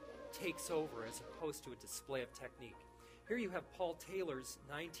states takes over as opposed to a display of technique. Here you have Paul Taylor's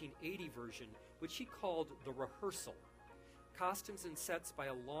 1980 version, which he called The Rehearsal. Costumes and sets by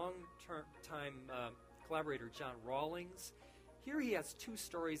a long-time collaborator, John Rawlings. Here he has 2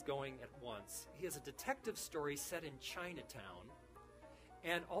 stories going at once. He has a detective story set in Chinatown,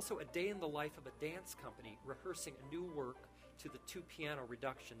 and also a day in the life of a dance company rehearsing a new work to the 2-piano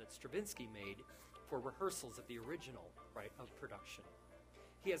reduction that Stravinsky made for rehearsals of the original of production.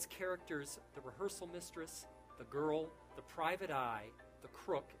 He has characters, the rehearsal mistress, the girl, the private eye, the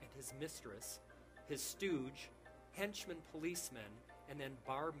crook and his mistress, his stooge, henchmen, policemen, and then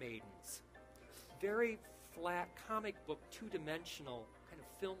bar maidens. Very flat, comic book, 2-dimensional, kind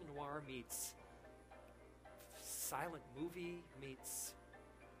of film noir meets silent movie meets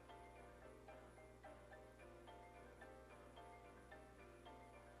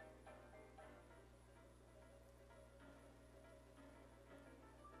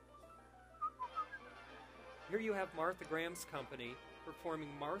Here you have Martha Graham's company performing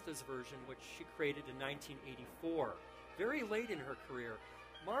Martha's version, which she created in 1984. Very late in her career.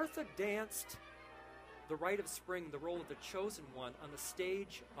 Martha danced The Rite of Spring, the role of the chosen one, on the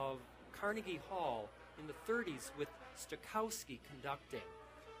stage of Carnegie Hall in the 30s with Stokowski conducting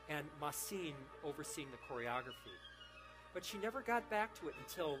and Massine overseeing the choreography. But she never got back to it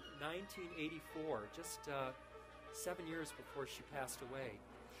until 1984, just 7 years before she passed away.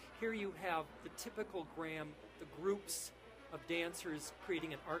 Here you have the typical Graham, the groups of dancers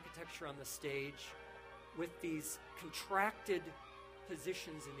creating an architecture on the stage with these contracted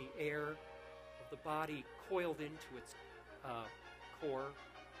positions in the air of the body coiled into its core,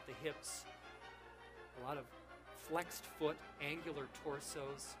 the hips, a lot of flexed foot, angular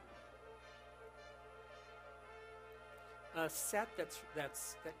torsos. A set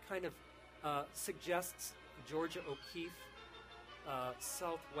that kind of suggests Georgia O'Keeffe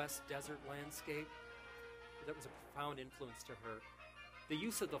Southwest desert landscape. That was a profound influence to her. The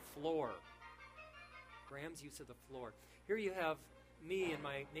use of the floor, Graham's use of the floor. Here you have me in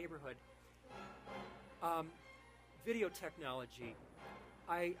my neighborhood. Video technology.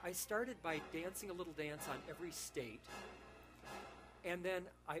 I started by dancing a little dance on every state, and then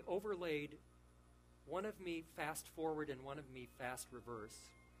I overlaid one of me fast forward and one of me fast reverse.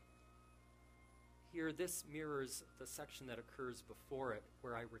 Here, this mirrors the section that occurs before it,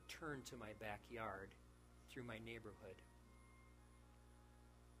 where I return to my backyard through my neighborhood.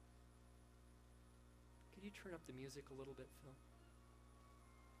 Could you turn up the music a little bit, Phil?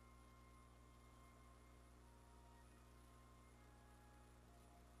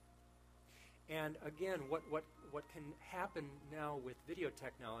 And again, what can happen now with video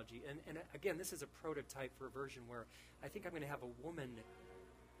technology, and again, this is a prototype for a version where I think I'm going to have a woman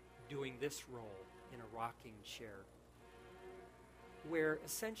doing this role in a rocking chair, where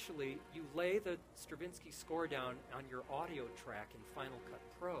essentially you lay the Stravinsky score down on your audio track in Final Cut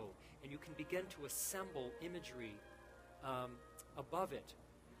Pro, and you can begin to assemble imagery above it,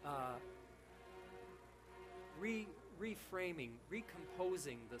 reframing,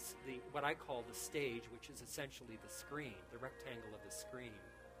 recomposing what I call the stage, which is essentially the screen, the rectangle of the screen.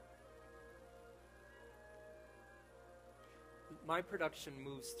 My production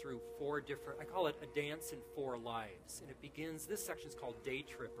moves through 4 different, I call it a dance in 4 lives. And it begins, this section is called Day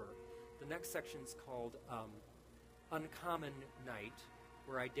Tripper. The next section is called Uncommon Night,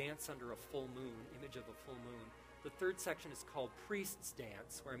 where I dance under a full moon, image of a full moon. The third section is called Priest's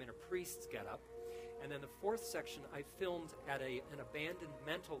Dance, where I'm in a priest's getup. And then the fourth section I filmed at an abandoned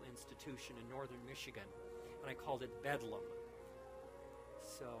mental institution in northern Michigan, and I called it Bedlam.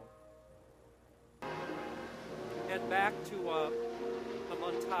 So, and back to a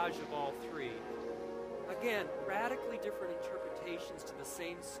montage of all 3. Again, radically different interpretations to the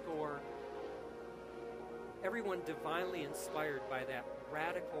same score. Everyone divinely inspired by that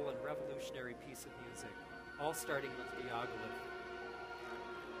radical and revolutionary piece of music, all starting with Diaghilev.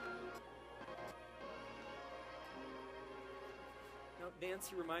 Now,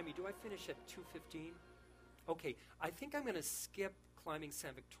 Nancy, remind me, do I finish at 2:15? Okay, I think I'm going to skip Climbing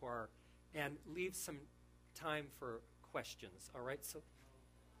Saint Victoire and leave some time for questions, all right? So,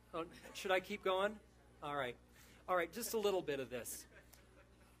 should I keep going? All right, just a little bit of this.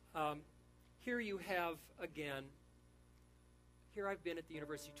 Here you have, again, here I've been at the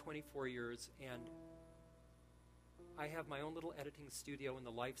university 24 years, and I have my own little editing studio in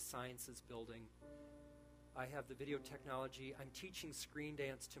the Life Sciences building. I have the video technology. I'm teaching screen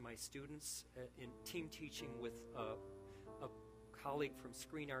dance to my students in team teaching with a colleague from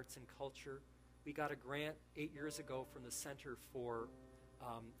Screen Arts and Culture. We got a grant 8 years ago from the Center for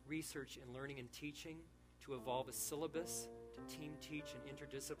Research in Learning and Teaching to evolve a syllabus to team teach an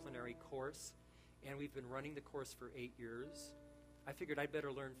interdisciplinary course, and we've been running the course for 8 years. I figured I'd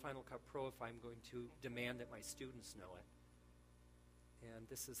better learn Final Cut Pro if I'm going to demand that my students know it. And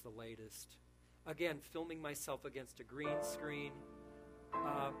this is the latest. Again, filming myself against a green screen.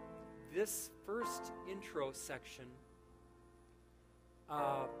 This first intro section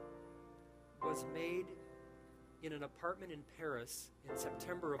was made in an apartment in Paris in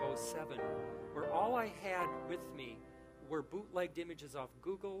September of '07, where all I had with me were bootlegged images off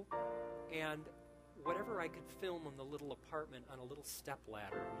Google and whatever I could film in the little apartment on a little step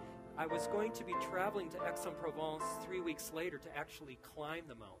ladder. I was going to be traveling to Aix-en-Provence 3 weeks later to actually climb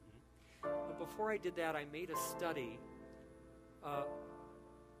the mountain. But before I did that, I made a study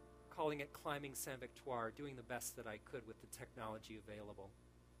calling it Climbing Saint Victoire, doing the best that I could with the technology available.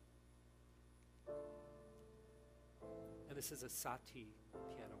 And this is a Satie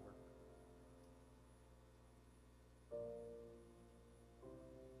piano work.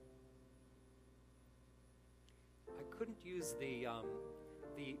 couldn't use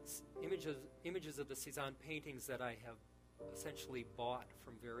images of the Cézanne paintings that I have essentially bought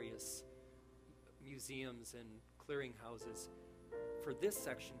from various museums and clearinghouses for this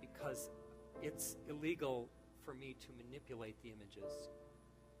section because it's illegal for me to manipulate the images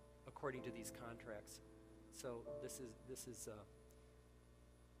according to these contracts. So this is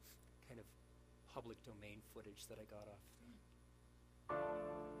kind of public domain footage that I got off.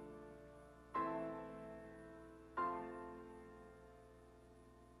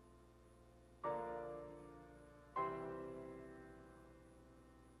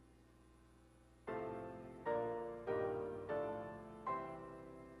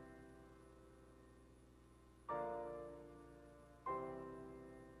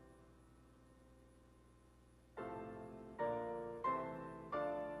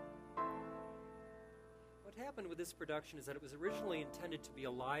 What happened with this production is that it was originally intended to be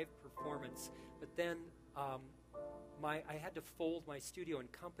a live performance, but then I had to fold my studio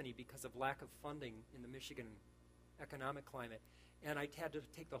and company because of lack of funding in the Michigan economic climate, and I had to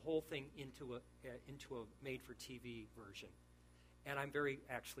take the whole thing into a made-for-TV version. And I'm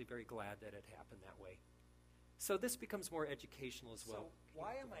actually very glad that it happened that way. So this becomes more educational as well. So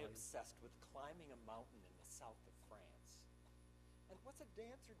why am I obsessed with climbing a mountain in the south of France? And what's a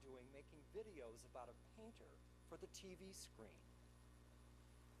dancer doing making videos about a painter for the TV screen?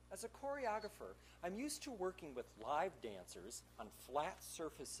 As a choreographer, I'm used to working with live dancers on flat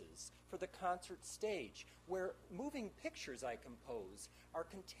surfaces for the concert stage, where moving pictures I compose are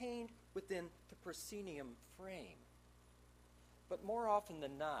contained within the proscenium frame. But more often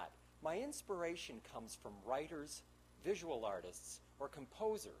than not, my inspiration comes from writers, visual artists, or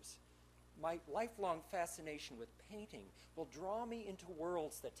composers. My lifelong fascination with painting will draw me into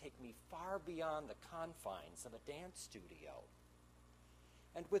worlds that take me far beyond the confines of a dance studio.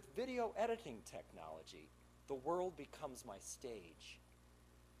 And with video editing technology, the world becomes my stage.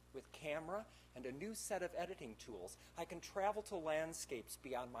 With camera and a new set of editing tools, I can travel to landscapes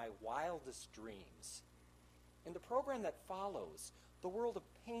beyond my wildest dreams. In the program that follows, the world of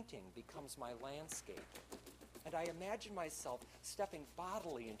painting becomes my landscape, and I imagine myself stepping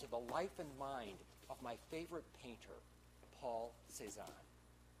bodily into the life and mind of my favorite painter, Paul Cézanne.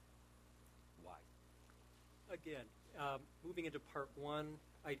 Why? Again, moving into part one,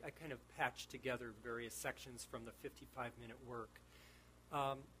 I kind of patched together various sections from the 55-minute work.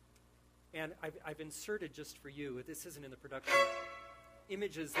 And I've inserted just for you, this isn't in the production,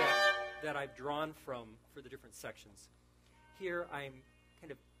 images that I've drawn from for the different sections. Here I'm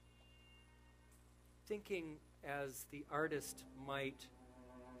kind of thinking as the artist might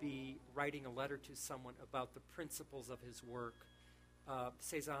be writing a letter to someone about the principles of his work.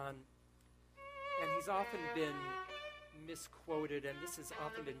 Cézanne, and he's often been misquoted, and this has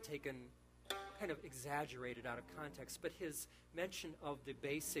often been taken kind of exaggerated out of context, but his mention of the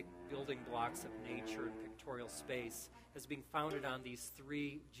basic building blocks of nature and pictorial space has been founded on these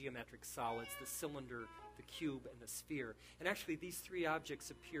three geometric solids, the cylinder, the cube, and the sphere. And actually these three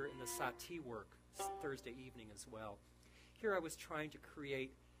objects appear in the Satie work Thursday evening as well. Here I was trying to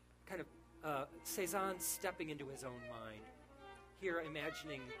create kind of Cézanne stepping into his own mind. Here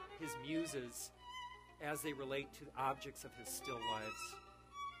imagining his muses as they relate to objects of his still lives.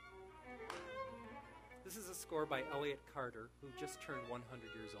 This is a score by Elliott Carter, who just turned 100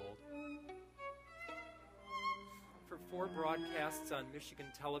 years old. For 4 broadcasts on Michigan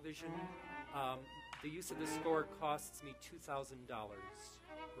television, the use of this score costs me $2,000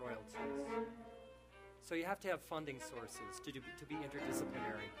 royalties. So you have to have funding sources to be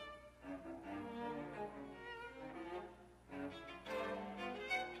interdisciplinary.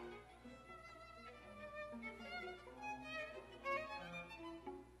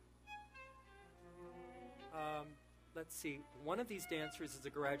 Let's see, one of these dancers is a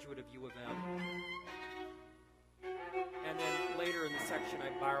graduate of U of M. And then later in the section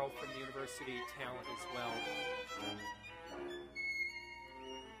I borrowed from the university talent as well.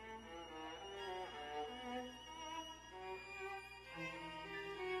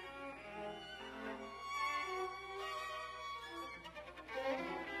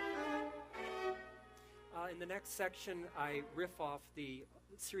 In the next section, I riff off the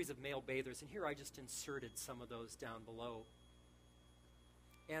series of male bathers, and here I just inserted some of those down below.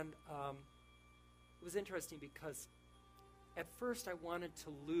 And it was interesting because at first I wanted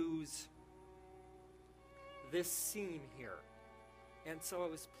to lose this scene here. And so I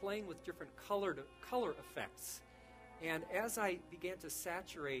was playing with different color effects. And as I began to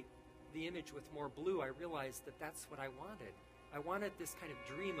saturate the image with more blue, I realized that that's what I wanted. I wanted this kind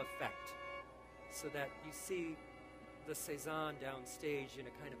of dream effect, so that you see the Cézanne downstage in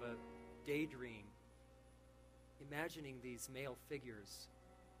a kind of a daydream. imagining these male figures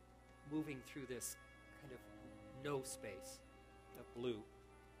moving through this kind of no space of blue.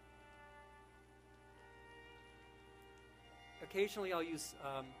 Occasionally I'll use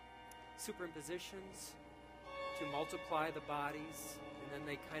superimpositions to multiply the bodies, and then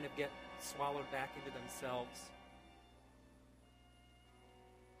they kind of get swallowed back into themselves.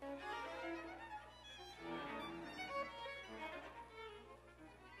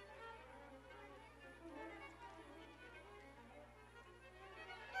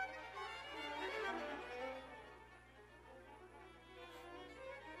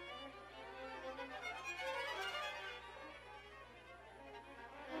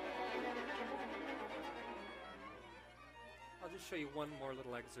 I'll just show you one more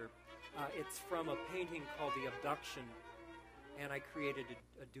little excerpt. It's from a painting called The Abduction, and I created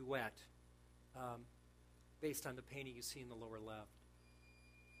a duet based on the painting you see in the lower left.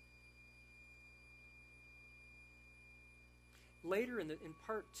 Later in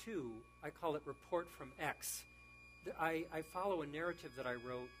part 2, I call it Report from X. I follow a narrative that I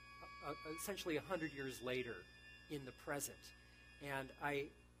wrote essentially 100 years later in the present, and I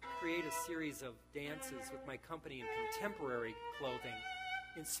create a series of dances with my company in contemporary clothing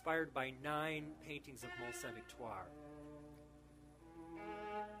inspired by 9 paintings of Mont Saint-Victoire.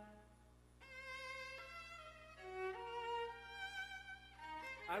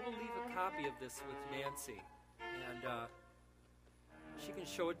 I will leave a copy of this with Nancy, and she can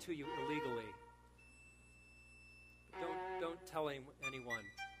show it to you illegally. But don't tell anyone.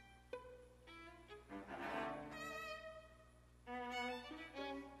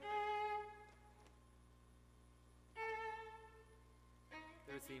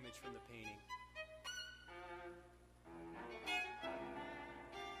 There's the image from the painting.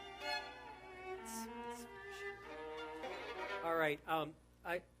 All right,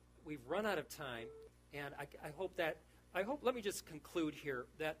 we've run out of time, and let me just conclude here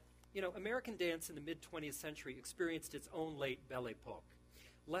that, American dance in the mid-20th century experienced its own late Belle Epoque.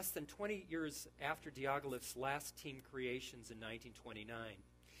 Less than 20 years after Diaghilev's last team creations in 1929.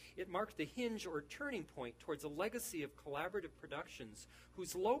 It marked the hinge or turning point towards a legacy of collaborative productions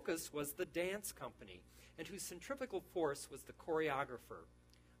whose locus was the dance company and whose centrifugal force was the choreographer.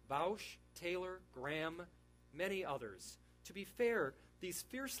 Bausch, Taylor, Graham, many others. To be fair, these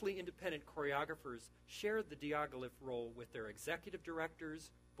fiercely independent choreographers shared the Diaghilev role with their executive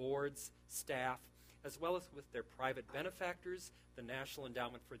directors, boards, staff, as well as with their private benefactors, the National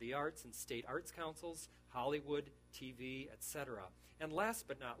Endowment for the Arts and state arts councils, Hollywood, TV, etc., and last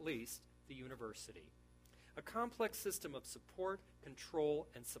but not least, the university. A complex system of support, control,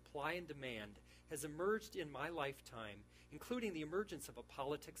 and supply and demand has emerged in my lifetime, including the emergence of a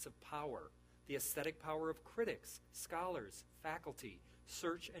politics of power, the aesthetic power of critics, scholars, faculty,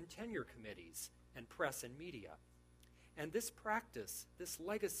 search and tenure committees, and press and media. And this practice, this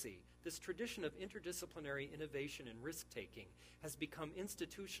legacy, this tradition of interdisciplinary innovation and risk-taking has become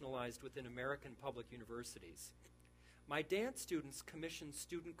institutionalized within American public universities. My dance students commission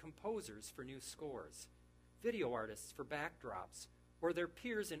student composers for new scores, video artists for backdrops, or their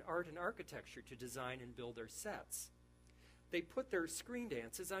peers in art and architecture to design and build their sets. They put their screen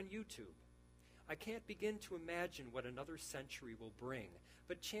dances on YouTube. I can't begin to imagine what another century will bring,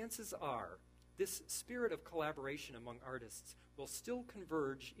 but chances are this spirit of collaboration among artists will still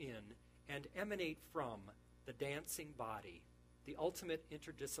converge in and emanate from the dancing body, the ultimate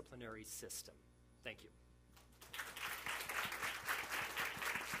interdisciplinary system. Thank you.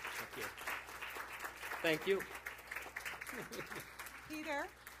 Thank you. Peter,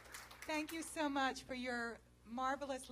 thank you so much for your marvelous